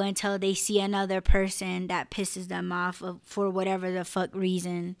you until they see another person that pisses them off for whatever the fuck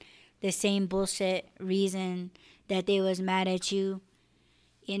reason. The same bullshit reason that they was mad at you.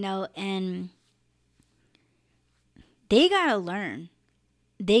 And they gotta learn.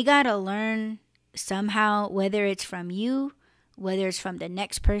 They gotta learn somehow, whether it's from you, whether it's from the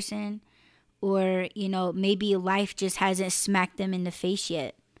next person, or, maybe life just hasn't smacked them in the face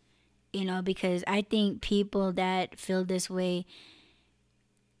yet. Because I think people that feel this way,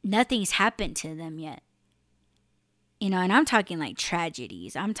 nothing's happened to them yet. And I'm talking like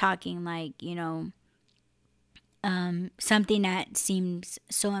tragedies. I'm talking like, something that seems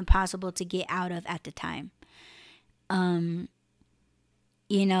so impossible to get out of at the time. And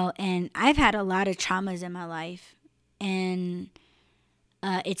I've had a lot of traumas in my life, and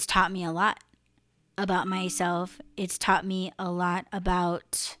it's taught me a lot about myself. It's taught me a lot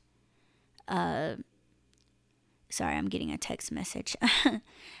about, sorry, I'm getting a text message.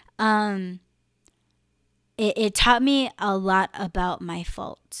 It taught me a lot about my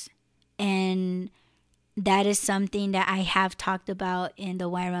faults. And that is something that I have talked about in the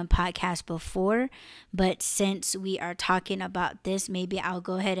Why Run podcast before. But since we are talking about this, maybe I'll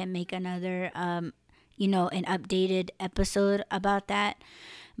go ahead and make another, an updated episode about that.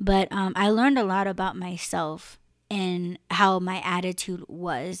 But I learned a lot about myself and how my attitude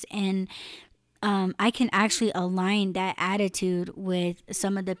was. And I can actually align that attitude with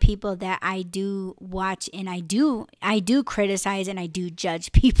some of the people that I do watch, and I do criticize and I do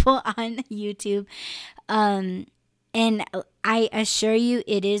judge people on YouTube. And I assure you,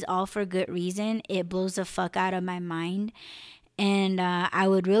 it is all for good reason. It blows the fuck out of my mind. And I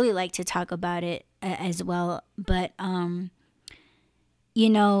would really like to talk about it as well. But,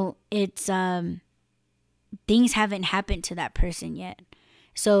 it's, things haven't happened to that person yet.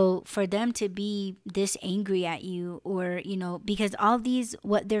 So for them to be this angry at you, or, because all these,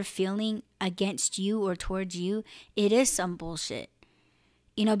 what they're feeling against you or towards you, it is some bullshit.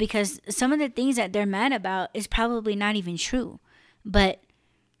 Because some of the things that they're mad about is probably not even true, but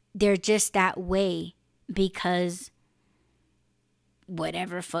they're just that way because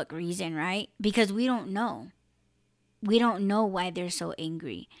whatever fuck reason, right? Because we don't know. We don't know why they're so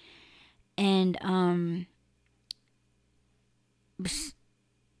angry. And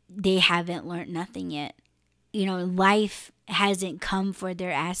they haven't learned nothing yet. Life hasn't come for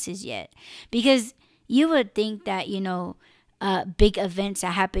their asses yet. Because you would think that, big events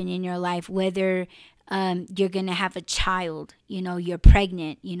that happen in your life, whether you're gonna have a child, you're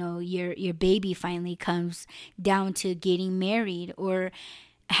pregnant, your baby finally comes down to getting married, or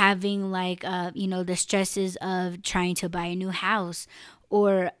having like the stresses of trying to buy a new house,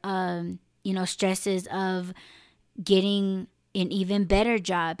 or stresses of getting an even better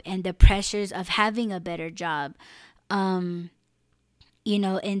job, and the pressures of having a better job. And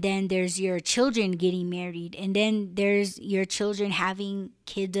then there's your children getting married, and then there's your children having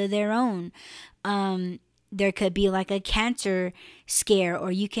kids of their own. There could be like a cancer scare,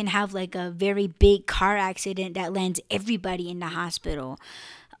 or you can have like a very big car accident that lands everybody in the hospital.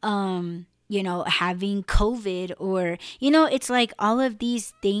 Having COVID, or, it's like all of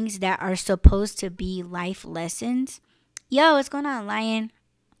these things that are supposed to be life lessons. Yo, what's going on, Lion?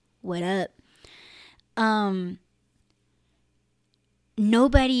 What up?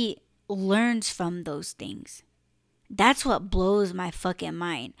 Nobody learns from those things. That's what blows my fucking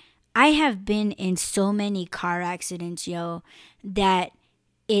mind. I have been in so many car accidents, yo, that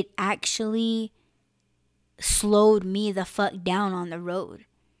it actually slowed me the fuck down on the road.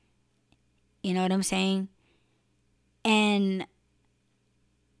 You know what I'm saying? And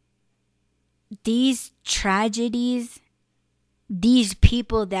these tragedies, these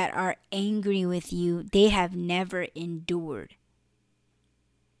people that are angry with you, they have never endured.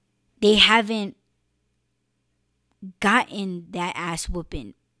 They haven't gotten that ass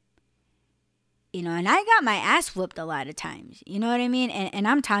whooping. And I got my ass whooped a lot of times. You know what I mean? And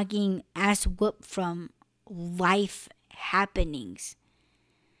I'm talking ass whooped from life happenings.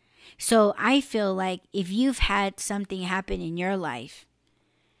 So I feel like if you've had something happen in your life,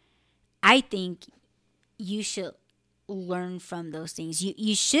 I think you should learn from those things.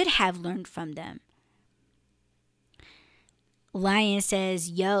 You should have learned from them. Lion says,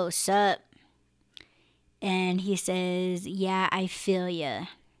 yo, sup? And he says, yeah, I feel ya.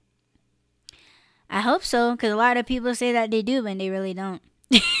 I hope so, because a lot of people say that they do, but they really don't.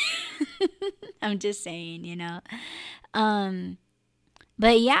 I'm just saying,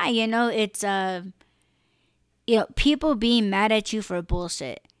 But yeah, it's, people being mad at you for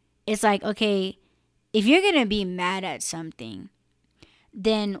bullshit. It's like, okay, if you're going to be mad at something,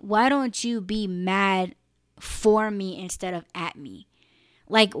 then why don't you be mad for me instead of at me?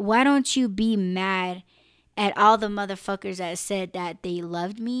 Like, why don't you be mad at all the motherfuckers that said that they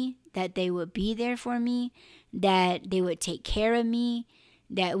loved me, that they would be there for me, that they would take care of me,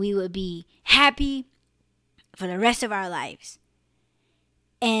 that we would be happy for the rest of our lives.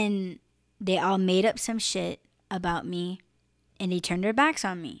 And they all made up some shit about me, and they turned their backs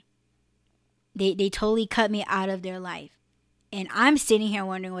on me. They totally cut me out of their life. And I'm sitting here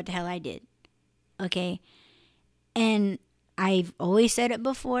wondering what the hell I did. Okay? And I've always said it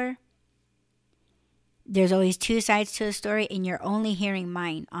before. There's always two sides to a story, and you're only hearing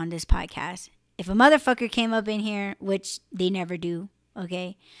mine on this podcast. If a motherfucker came up in here, which they never do,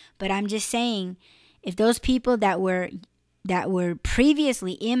 okay? But I'm just saying, if those people that were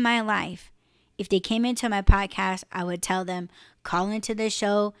previously in my life, if they came into my podcast, I would tell them, call into the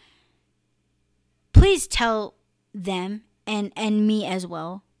show. Please tell them and me as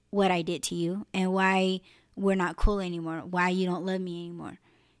well what I did to you and why we're not cool anymore, why you don't love me anymore.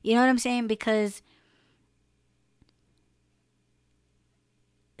 You know what I'm saying? Because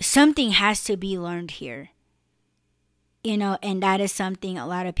something has to be learned here. And that is something a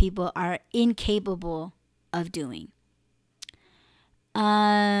lot of people are incapable of doing.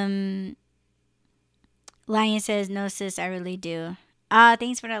 Lion says, no sis, I really do.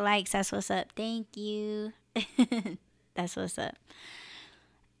 Thanks for the likes. That's what's up. Thank you. That's what's up.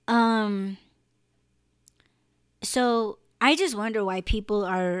 So I just wonder why people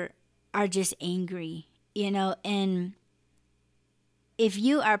are just angry, and if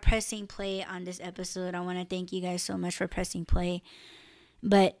you are pressing play on this episode, I want to thank you guys so much for pressing play.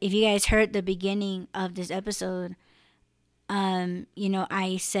 But if you guys heard the beginning of this episode,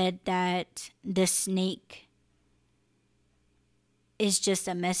 I said that the snake is just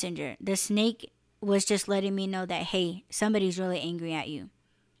a messenger. The snake was just letting me know that, hey, somebody's really angry at you.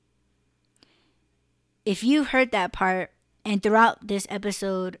 if you heard that part, and throughout this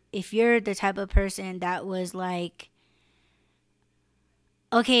episode, if you're the type of person that was like,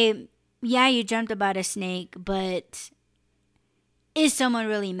 okay, yeah, you dreamt about a snake, but is someone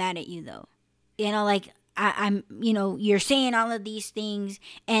really mad at you though? Like I'm, you're saying all of these things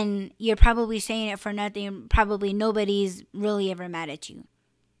and you're probably saying it for nothing. Probably nobody's really ever mad at you.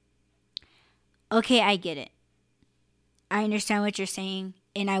 Okay, I get it. I understand what you're saying,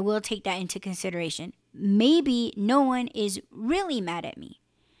 and I will take that into consideration. Maybe no one is really mad at me.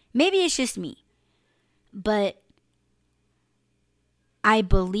 Maybe it's just me. But I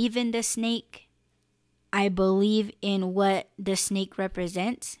believe in the snake. I believe in what the snake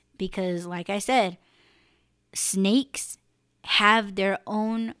represents because, like I said, snakes have their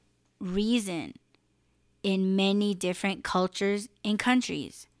own reason in many different cultures and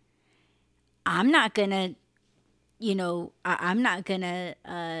countries. I'm not gonna, I'm not gonna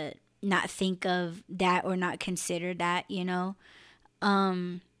not think of that or not consider that.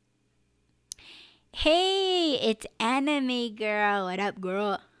 Um, hey, it's Anime Girl. What up,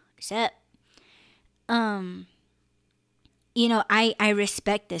 girl? What's up? Um, I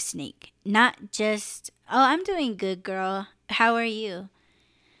respect the snake. Not just, oh, I'm doing good, girl. How are you?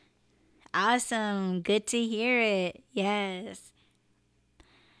 Awesome. Good to hear it. Yes.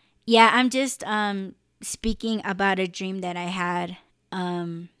 Yeah, I'm just speaking about a dream that I had.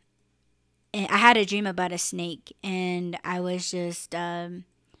 Um and I had a dream about a snake, and I was just telling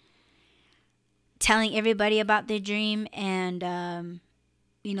everybody about the dream, and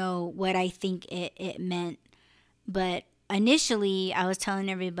what I think it meant. But initially, I was telling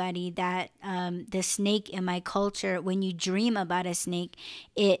everybody that the snake in my culture, when you dream about a snake,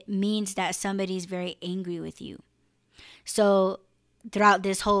 it means that somebody's very angry with you. So throughout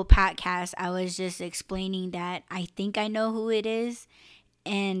this whole podcast, I was just explaining that I think I know who it is,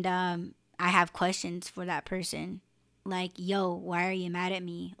 and I have questions for that person. Like, yo, why are you mad at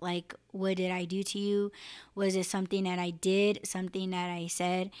me? Like, what did I do to you? Was it something that I did, something that I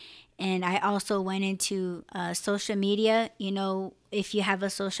said? And I also went into social media. If you have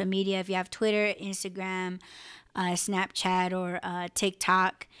a social media, if you have Twitter, Instagram, Snapchat, or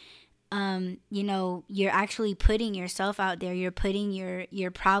TikTok, you're actually putting yourself out there. You're putting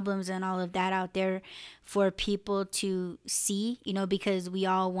your problems and all of that out there for people to see, because we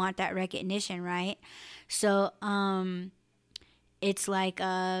all want that recognition, right? So it's like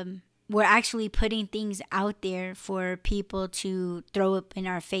we're actually putting things out there for people to throw up in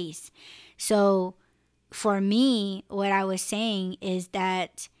our face. So for me, what I was saying is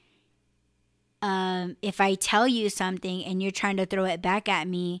that if I tell you something and you're trying to throw it back at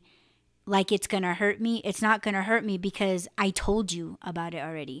me, like it's gonna hurt me, it's not gonna hurt me because I told you about it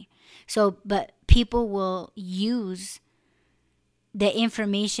already. So, but people will use the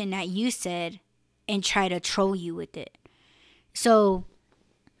information that you said and try to troll you with it. So,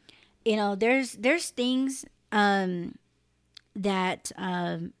 there's things that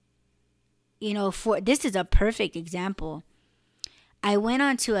for this is a perfect example. I went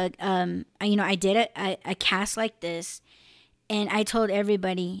on to I did a cast like this, and I told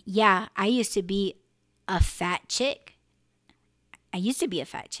everybody, yeah, I used to be a fat chick. I used to be a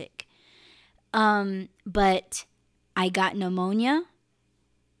fat chick. But I got pneumonia.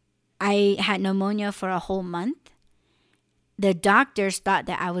 I had pneumonia for a whole month. The doctors thought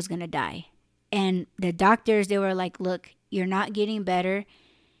that I was going to die. And the doctors, they were like, look, you're not getting better.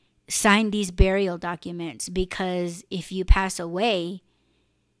 Sign these burial documents, because if you pass away,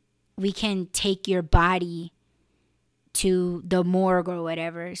 we can take your body to the morgue or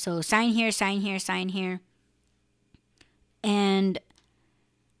whatever. So sign here, sign here, sign here. And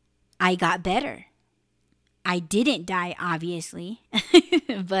I got better. I didn't die, obviously.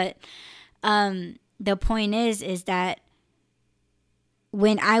 But the point is that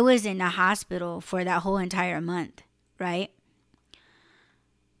when I was in the hospital for that whole entire month, right,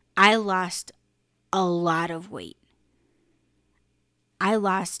 I lost a lot of weight. I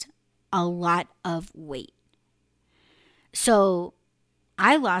lost a lot of weight. So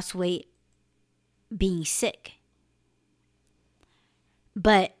I lost weight being sick.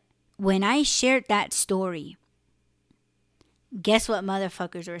 But when I shared that story, guess what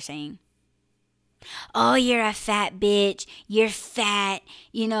motherfuckers were saying? Oh, you're a fat bitch. You're fat.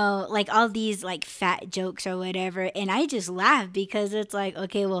 Like all these like fat jokes or whatever. And I just laugh because it's like,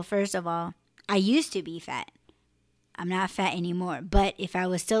 okay, well, first of all, I used to be fat. I'm not fat anymore. But if I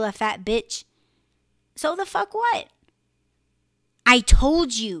was still a fat bitch, so the fuck what? I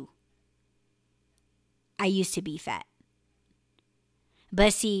told you I used to be fat.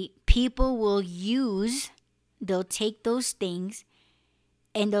 But see, people will they'll take those things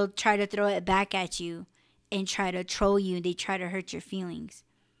and they'll try to throw it back at you and try to troll you. They try to hurt your feelings.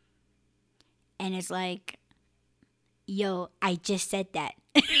 And it's like, yo, I just said that.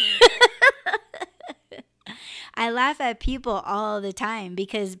 I laugh at people all the time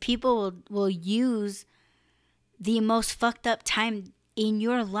because people will use the most fucked up time in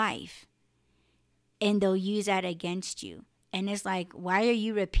your life and they'll use that against you. And it's like, why are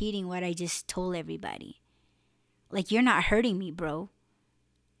you repeating what I just told everybody? Like, you're not hurting me, bro.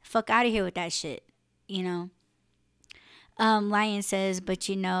 Fuck out of here with that shit, you know? Lion says, but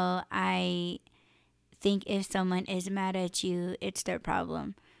I think if someone is mad at you, it's their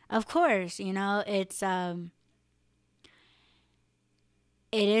problem. Of course, it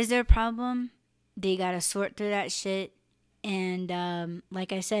is their problem. They gotta sort through that shit. And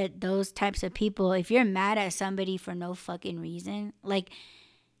like I said, those types of people, if you're mad at somebody for no fucking reason, like,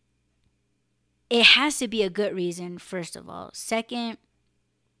 it has to be a good reason, first of all. Second,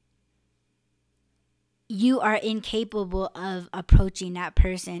 you are incapable of approaching that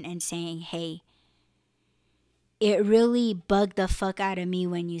person and saying, hey, it really bugged the fuck out of me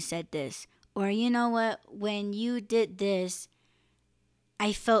when you said this. Or, you know what, when you did this,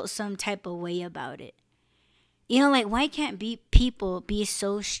 I felt some type of way about it. Like, why can't people be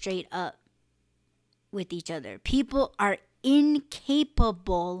so straight up with each other? People are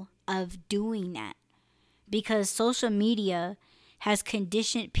incapable of doing that because social media has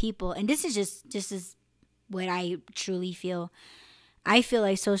conditioned people, and this is what I truly feel. I feel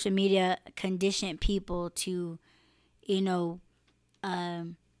like social media conditioned people to,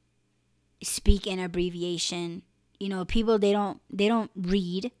 speak in abbreviation. People, they don't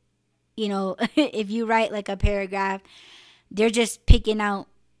read. If you write like a paragraph, they're just picking out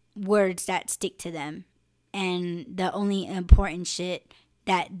words that stick to them and the only important shit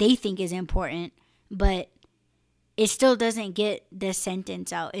that they think is important, but it still doesn't get the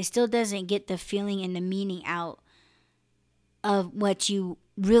sentence out. It still doesn't get the feeling and the meaning out of what you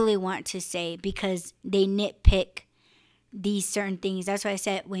really want to say because they nitpick these certain things. That's why I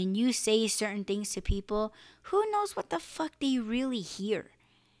said, when you say certain things to people, who knows what the fuck they really hear?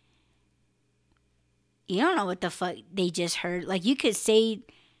 You don't know what the fuck they just heard. Like, you could say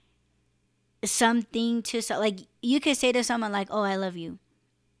something to, like, you could say to someone like, oh, I love you.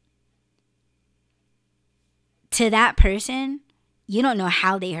 To that person, you don't know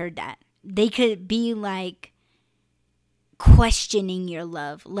how they heard that. They could be like questioning your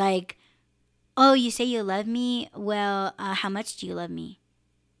love. Like, oh, you say you love me? Well, how much do you love me?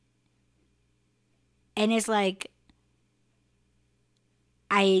 And it's like,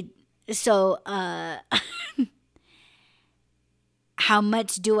 how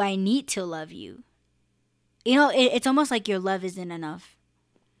much do I need to love you? It's almost like your love isn't enough.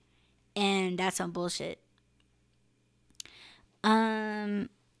 And that's some bullshit. Hold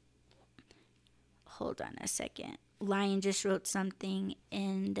on a second. Lion just wrote something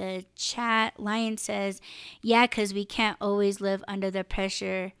in the chat. Lion says, yeah, because we can't always live under the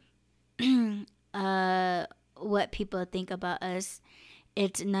pressure what people think about us.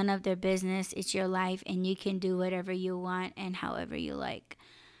 It's none of their business. It's your life, and you can do whatever you want and however you like.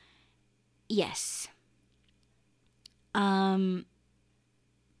 Yes. But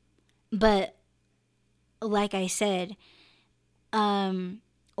like I said,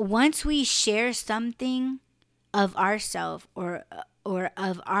 once we share something of ourselves or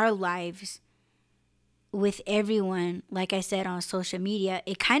of our lives with everyone, like I said, on social media,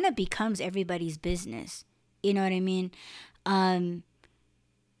 it kind of becomes everybody's business. You know what I mean?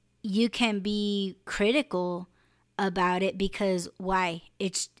 You can be critical about it because why?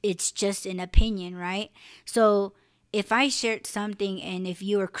 It's just an opinion, right? So if I shared something and if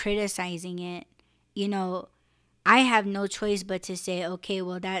you were criticizing it, I have no choice but to say, okay,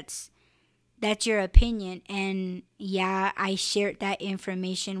 well, that's your opinion. And yeah, I shared that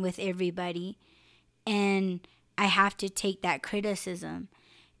information with everybody. And I have to take that criticism.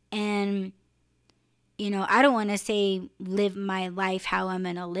 And, I don't want to say live my life how I'm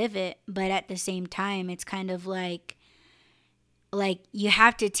going to live it. But at the same time, it's kind of like you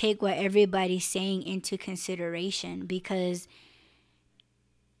have to take what everybody's saying into consideration because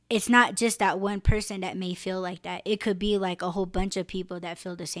it's not just that one person that may feel like that. It could be like a whole bunch of people that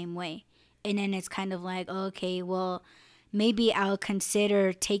feel the same way. And then it's kind of like, okay, well, maybe I'll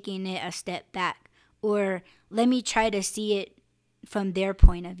consider taking it a step back. Or let me try to see it from their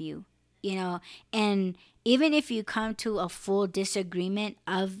point of view, And even if you come to a full disagreement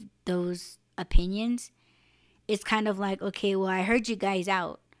of those opinions, it's kind of like, okay, well, I heard you guys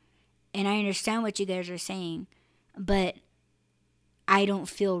out. And I understand what you guys are saying. But I don't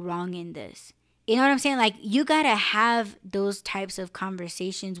feel wrong in this. You know what I'm saying? Like, you gotta have those types of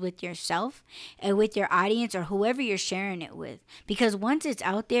conversations with yourself and with your audience or whoever you're sharing it with. Because once it's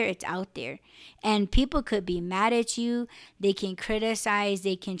out there, it's out there. And people could be mad at you. They can criticize.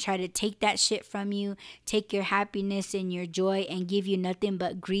 They can try to take that shit from you, take your happiness and your joy, and give you nothing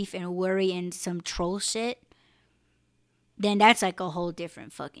but grief and worry and some troll shit. Then that's like a whole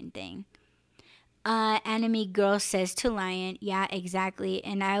different fucking thing. Enemy girl says to Lion, yeah, exactly.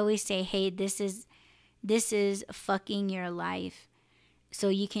 And I always say, hey, this is fucking your life, so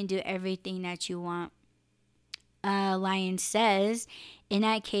you can do everything that you want. Lion says, in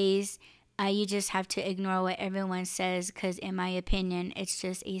that case, you just have to ignore what everyone says, because in my opinion, it's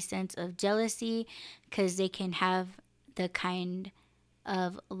just a sense of jealousy, because they can have the kind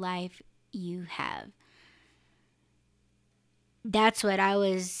of life you have. That's what I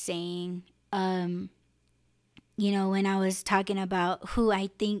was saying. When I was talking about who I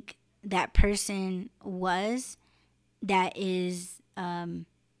think that person was that is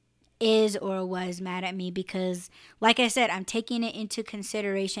or was mad at me, because like I said, I'm taking it into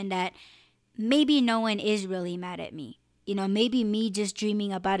consideration that maybe no one is really mad at me. Maybe me just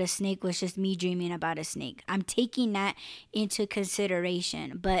dreaming about a snake was just me dreaming about a snake. I'm taking that into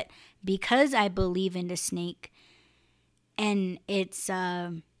consideration. But because I believe in the snake and its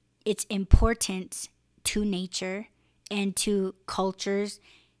importance to nature and to cultures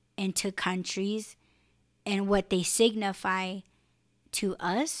and to countries and what they signify to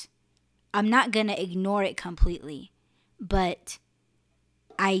us, I'm not going to ignore it completely. But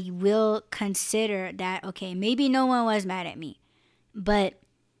I will consider that, okay, maybe no one was mad at me, but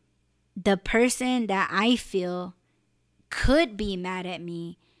the person that I feel could be mad at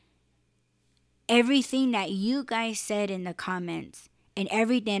me, everything that you guys said in the comments and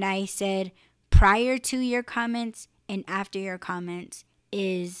everything I said prior to your comments and after your comments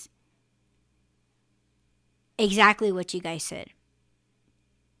is exactly what you guys said.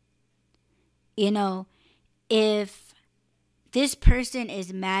 If this person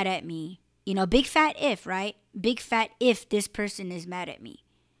is mad at me, big fat if, right? Big fat if this person is mad at me.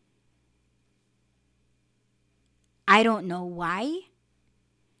 I don't know why.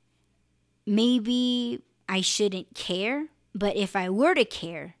 Maybe I shouldn't care, but if I were to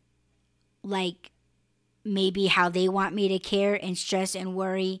care, like maybe how they want me to care and stress and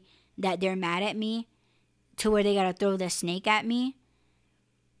worry that they're mad at me to where they gotta throw the snake at me,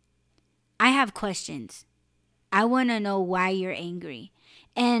 I have questions. I want to know why you're angry.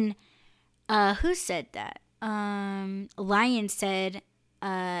 And who said that? Lion said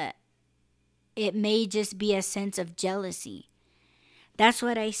it may just be a sense of jealousy. That's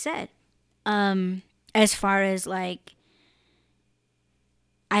what I said. As far as like,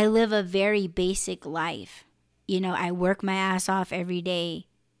 I live a very basic life. I work my ass off every day.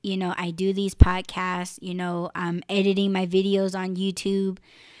 I do these podcasts. I'm editing my videos on YouTube.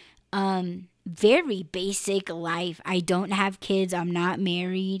 Very basic life. I don't have kids. I'm not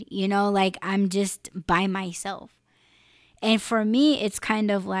married. Like, I'm just by myself. And for me, it's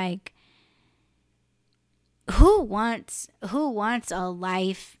kind of like, who wants a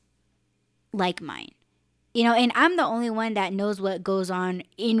life like mine? And I'm the only one that knows what goes on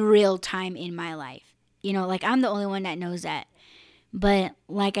in real time in my life. Like, I'm the only one that knows that. But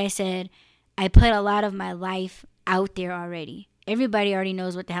like I said, I put a lot of my life out there already. Everybody already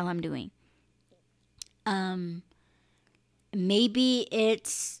knows what the hell I'm doing. Maybe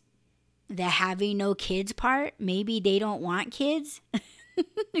it's the having no kids part. Maybe they don't want kids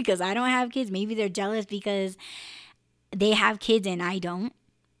because I don't have kids. Maybe they're jealous because they have kids and I don't.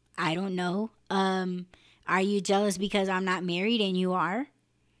 I don't know. Are you jealous because I'm not married and you are?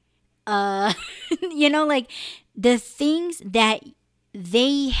 Like, the things that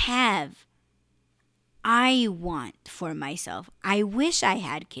they have, I want for myself. I wish I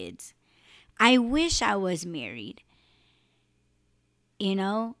had kids. I wish I was married. If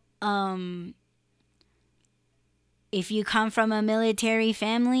you come from a military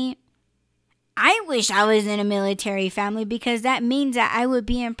family, I wish I was in a military family, because that means that I would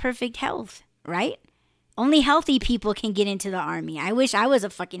be in perfect health, right? Only healthy people can get into the army. I wish I was a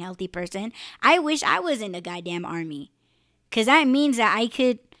fucking healthy person. I wish I was in the goddamn army, because that means that I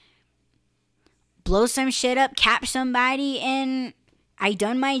could blow some shit up, cap somebody, and I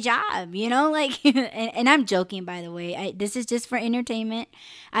done my job, like, and I'm joking, by the way. This is just for entertainment.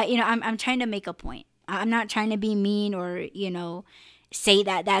 I'm trying to make a point. I'm not trying to be mean or, say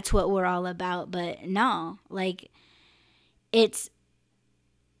that that's what we're all about. But no, like,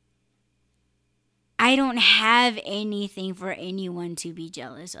 I don't have anything for anyone to be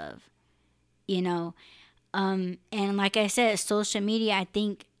jealous of, and like I said, social media, I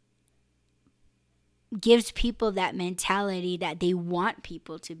think gives people that mentality that they want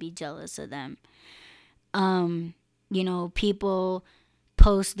people to be jealous of them. People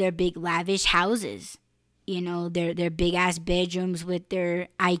post their big lavish houses, their big ass bedrooms with their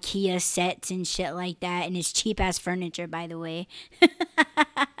IKEA sets and shit like that, and it's cheap ass furniture, by the way.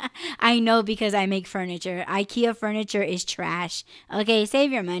 I know, because I make furniture. IKEA furniture is trash. Okay,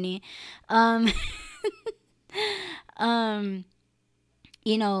 save your money. Um,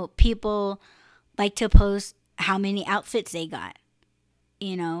 people like to post how many outfits they got.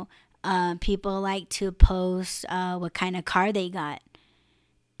 People like to post what kind of car they got.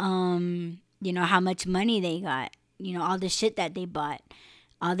 How much money they got. All the shit that they bought,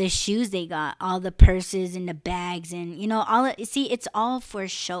 all the shoes they got, all the purses and the bags, and it's all for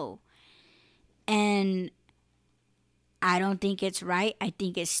show. And I don't think it's right. I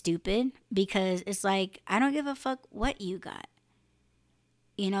think it's stupid, because it's like, I don't give a fuck what you got.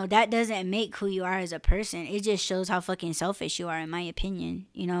 That doesn't make who you are as a person. It just shows how fucking selfish you are, in my opinion.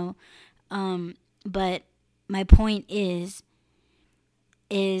 But my point is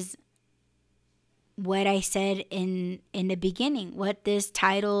what I said in the beginning, what this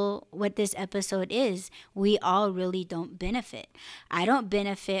episode is. We all really don't benefit. I don't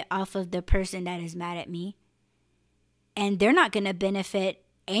benefit off of the person that is mad at me. And they're not going to benefit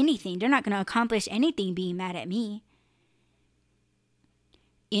anything. They're not going to accomplish anything being mad at me.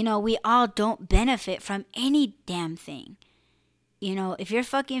 We all don't benefit from any damn thing. If you're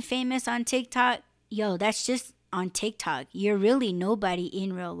fucking famous on TikTok, that's just on TikTok. You're really nobody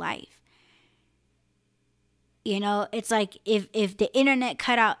in real life. It's like if the internet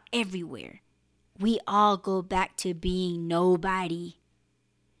cut out everywhere, we all go back to being nobody.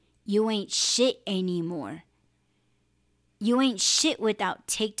 You ain't shit anymore. You ain't shit without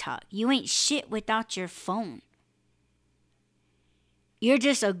TikTok. You ain't shit without your phone. You're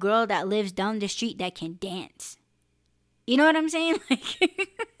just a girl that lives down the street that can dance. You know what I'm saying?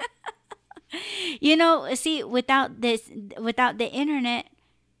 See, without the internet,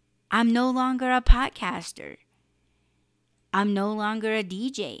 I'm no longer a podcaster. I'm no longer a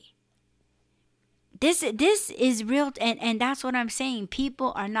DJ. This is real, and that's what I'm saying.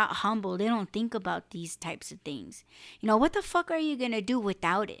 People are not humble. They don't think about these types of things. What the fuck are you going to do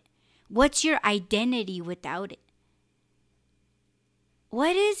without it? What's your identity without it?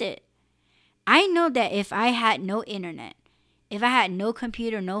 What is it? I know that if I had no internet, if I had no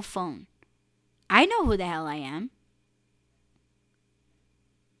computer, no phone, I know who the hell I am.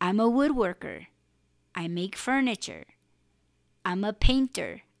 I'm a woodworker. I make furniture. I'm a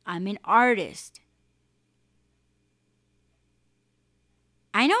painter. I'm an artist.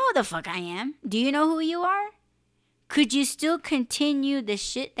 I know who the fuck I am. Do you know who you are? Could you still continue the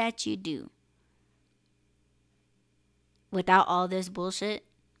shit that you do without all this bullshit?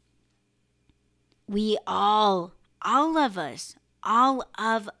 We all of us,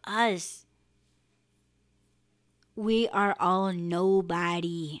 we are all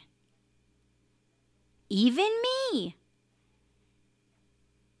nobody. Even me.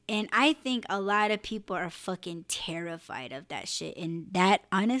 And I think a lot of people are fucking terrified of that shit. And that,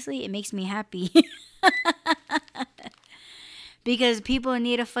 honestly, it makes me happy. Because people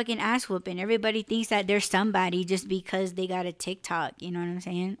need a fucking ass whooping. Everybody thinks that they're somebody just because they got a TikTok, you know what I'm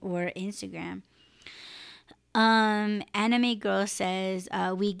saying? Or Instagram. Anime Girl says,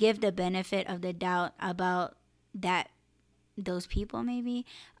 we give the benefit of the doubt about those people maybe.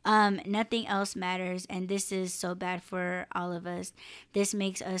 Nothing else matters, and this is so bad for all of us. This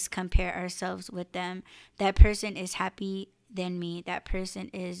makes us compare ourselves with them. That person is happy than me. That person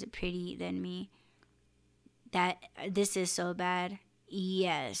is pretty than me. This is so bad.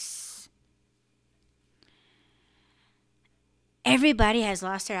 Yes. Everybody has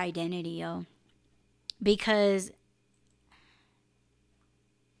lost their identity, yo. Because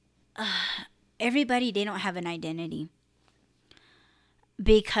everybody, they don't have an identity.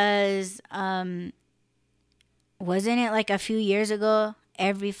 Because wasn't it like a few years ago,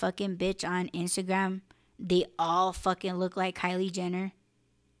 every fucking bitch on Instagram, they all fucking look like Kylie Jenner?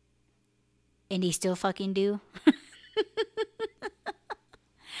 And they still fucking do?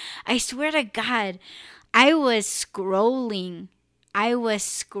 I swear to God, I was scrolling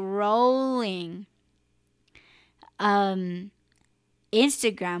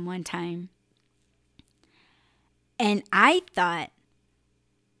Instagram one time, and I thought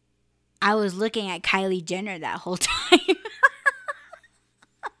I was looking at Kylie Jenner that whole time.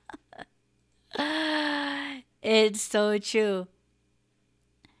 It's so true.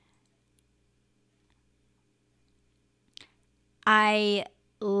 I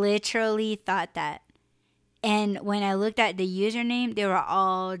literally thought that. And when I looked at the username, they were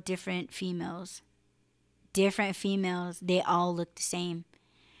all different females. different females, they all look the same.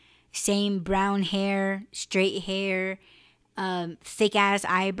 Same brown hair, straight hair, thick ass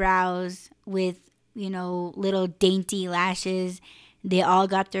eyebrows with, little dainty lashes. They all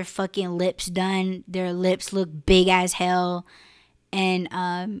got their fucking lips done. Their lips look big as hell. And,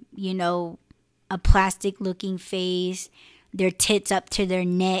 a plastic looking face, their tits up to their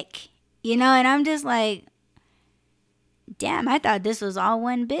neck, and I'm just like, damn, I thought this was all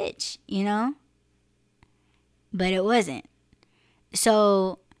one bitch, but it wasn't.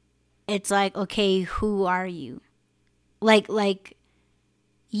 So it's like, okay, who are you? Like,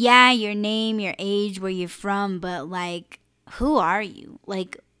 yeah, your name, your age, where you're from, but like, who are you?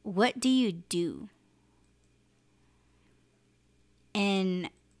 Like, what do you do? And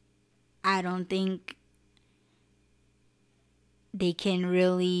I don't think they can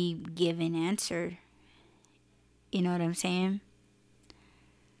really give an answer. You know what I'm saying?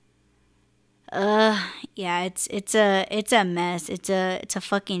 Yeah, it's a mess. It's a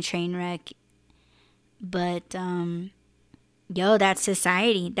fucking train wreck. But yo, that's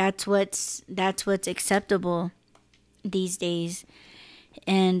society. That's what's acceptable these days.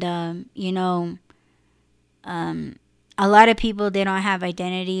 And a lot of people, they don't have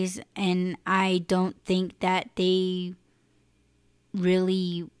identities, and I don't think that they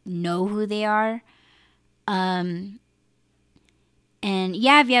really know who they are. And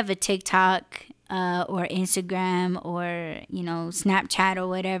yeah, if you have a TikTok or Instagram or Snapchat or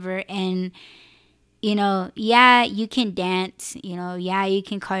whatever, and yeah, you can dance, yeah, you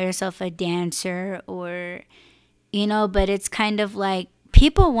can call yourself a dancer, or but it's kind of like,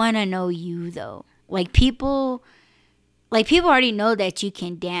 people want to know you though. People already know that you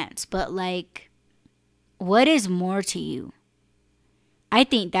can dance, but like, what is more to you? I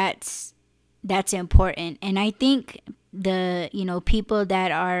think that's important. And I think the people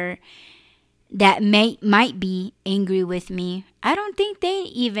that might be angry with me, I don't think they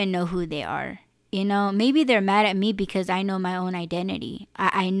even know who they are. Maybe they're mad at me because I know my own identity.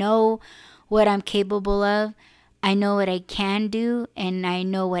 I know what I'm capable of. I know what I can do, and I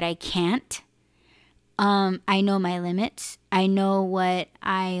know what I can't. I know my limits. I know what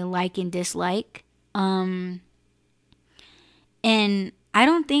I like and dislike. And I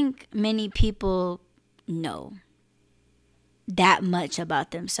don't think many people know that much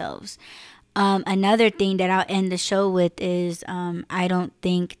about themselves. Another thing that I'll end the show with is, I don't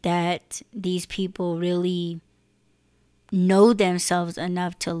think that these people really know themselves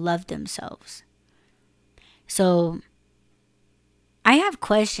enough to love themselves. So I have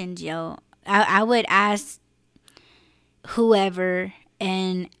questions, yo. I would ask whoever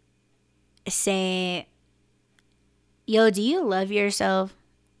and say, yo, do you love yourself?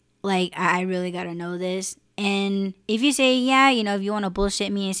 Like, I really gotta know this. And if you say, yeah, if you want to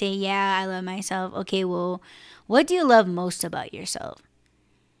bullshit me and say, yeah, I love myself, okay, well, what do you love most about yourself?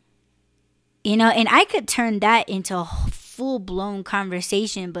 And I could turn that into a full blown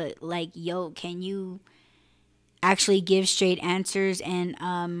conversation, but like, yo, can you actually give straight answers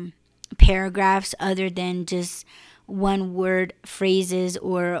and paragraphs other than just one word phrases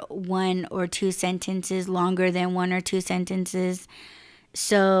or one or two sentences longer than one or two sentences?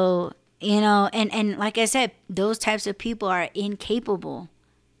 So, and like I said, those types of people are incapable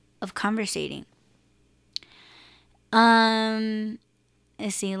of conversating. Let's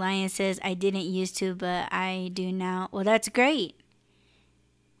see, Lion says, I didn't used to, but I do now. Well, that's great.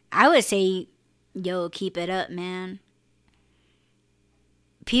 I would say, yo, keep it up, man.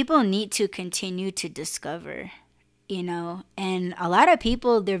 People need to continue to discover, and a lot of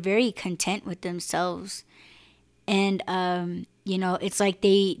people, they're very content with themselves. And it's like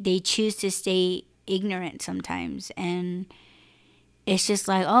they choose to stay ignorant sometimes, and it's just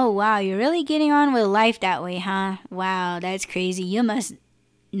like, oh wow, you're really getting on with life that way, huh? Wow, that's crazy. You must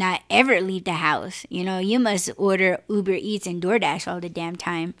not ever leave the house. You must order Uber Eats and DoorDash all the damn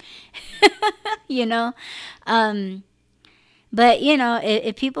time. you know but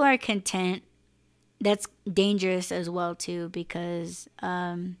if people are content, that's dangerous as well too, because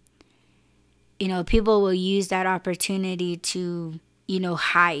people will use that opportunity to,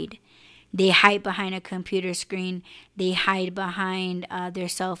 hide. They hide behind a computer screen. They hide behind their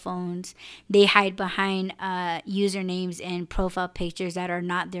cell phones. They hide behind usernames and profile pictures that are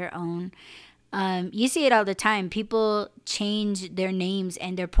not their own. You see it all the time. People change their names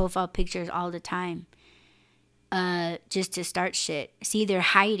and their profile pictures all the time, just to start shit. See, they're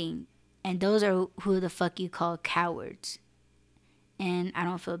hiding. And those are who the fuck you call cowards. And I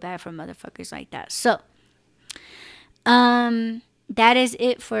don't feel bad for motherfuckers like that. So, that is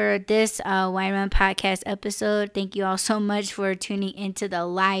it for this Wine Run Podcast episode. Thank you all so much for tuning into the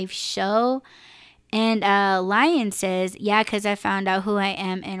live show. And Lion says, yeah, because I found out who I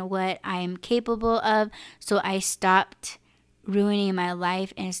am and what I am capable of. So I stopped ruining my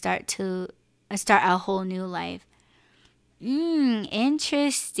life and start a whole new life. Interesting.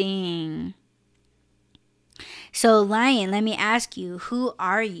 So Lion, let me ask you, who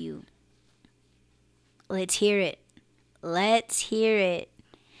are you? Let's hear it. Let's hear it.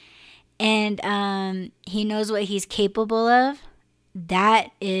 And he knows what he's capable of.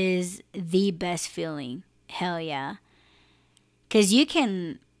 That is the best feeling. Hell yeah. Because you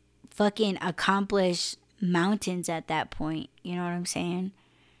can fucking accomplish mountains at that point. You know what I'm saying?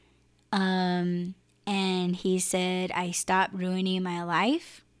 And he said, I stopped ruining my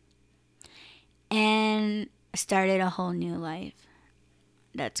life and started a whole new life.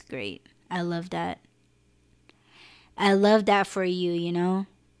 That's great. I love that. I love that for you, you know?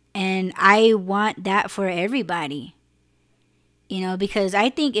 And I want that for everybody. You know, because I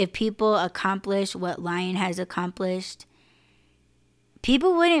think if people accomplish what Lion has accomplished,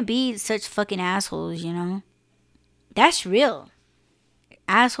 people wouldn't be such fucking assholes, you know? That's real.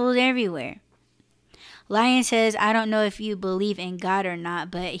 Assholes everywhere. Lion says, I don't know if you believe in God or not,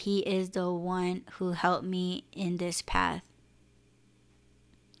 but he is the one who helped me in this path.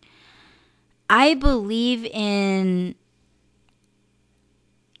 I believe in,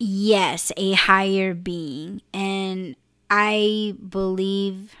 yes, a higher being. And I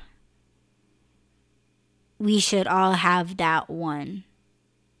believe we should all have that one.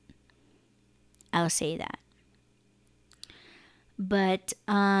 I'll say that. But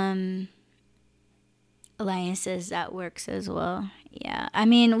Lion says that works as well. Yeah. I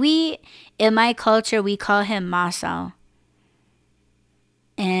mean, in my culture, we call him Masao.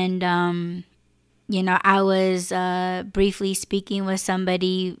 And you know, I was briefly speaking with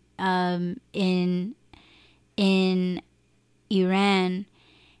somebody in Iran,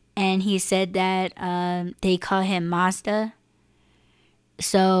 and he said that they call him Mazda.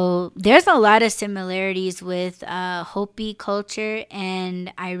 So there's a lot of similarities with Hopi culture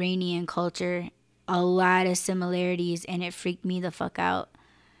and Iranian culture. A lot of similarities, and it freaked me the fuck out.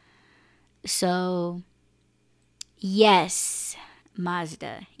 So yes,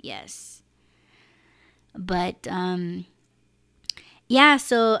 Mazda, yes. But yeah,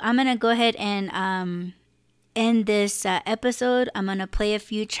 so I'm gonna go ahead and end this episode. I'm gonna play a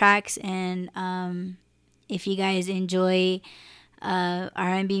few tracks, and if you guys enjoy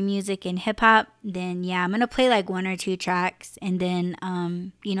R&B music and hip hop, then yeah, I'm gonna play like one or two tracks, and then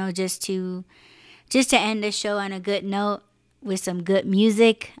you know, just to end the show on a good note with some good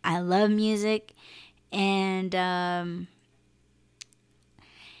music. I love music, and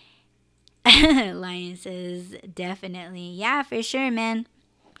Lion says definitely, yeah, for sure, man.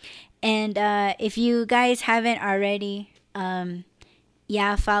 And if you guys haven't already,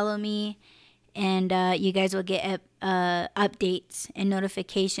 yeah, follow me, and you guys will get updates and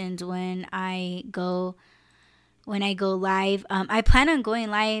notifications when I go live. I plan on going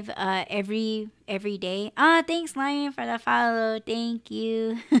live every day. Thanks, Lion, for the follow. Thank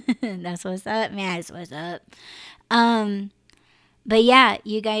you. That's what's up, man. That's what's up. But yeah,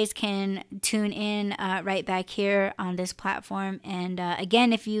 you guys can tune in right back here on this platform. And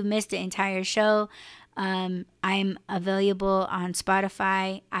again, if you missed the entire show, I'm available on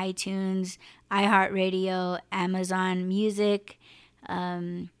Spotify, iTunes, iHeartRadio, Amazon Music,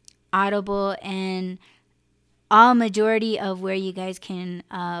 Audible, and all majority of where you guys can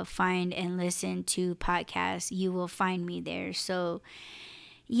find and listen to podcasts. You will find me there. So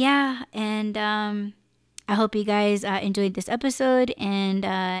yeah, and I hope you guys enjoyed this episode, and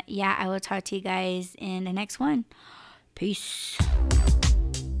yeah, I will talk to you guys in the next one. Peace.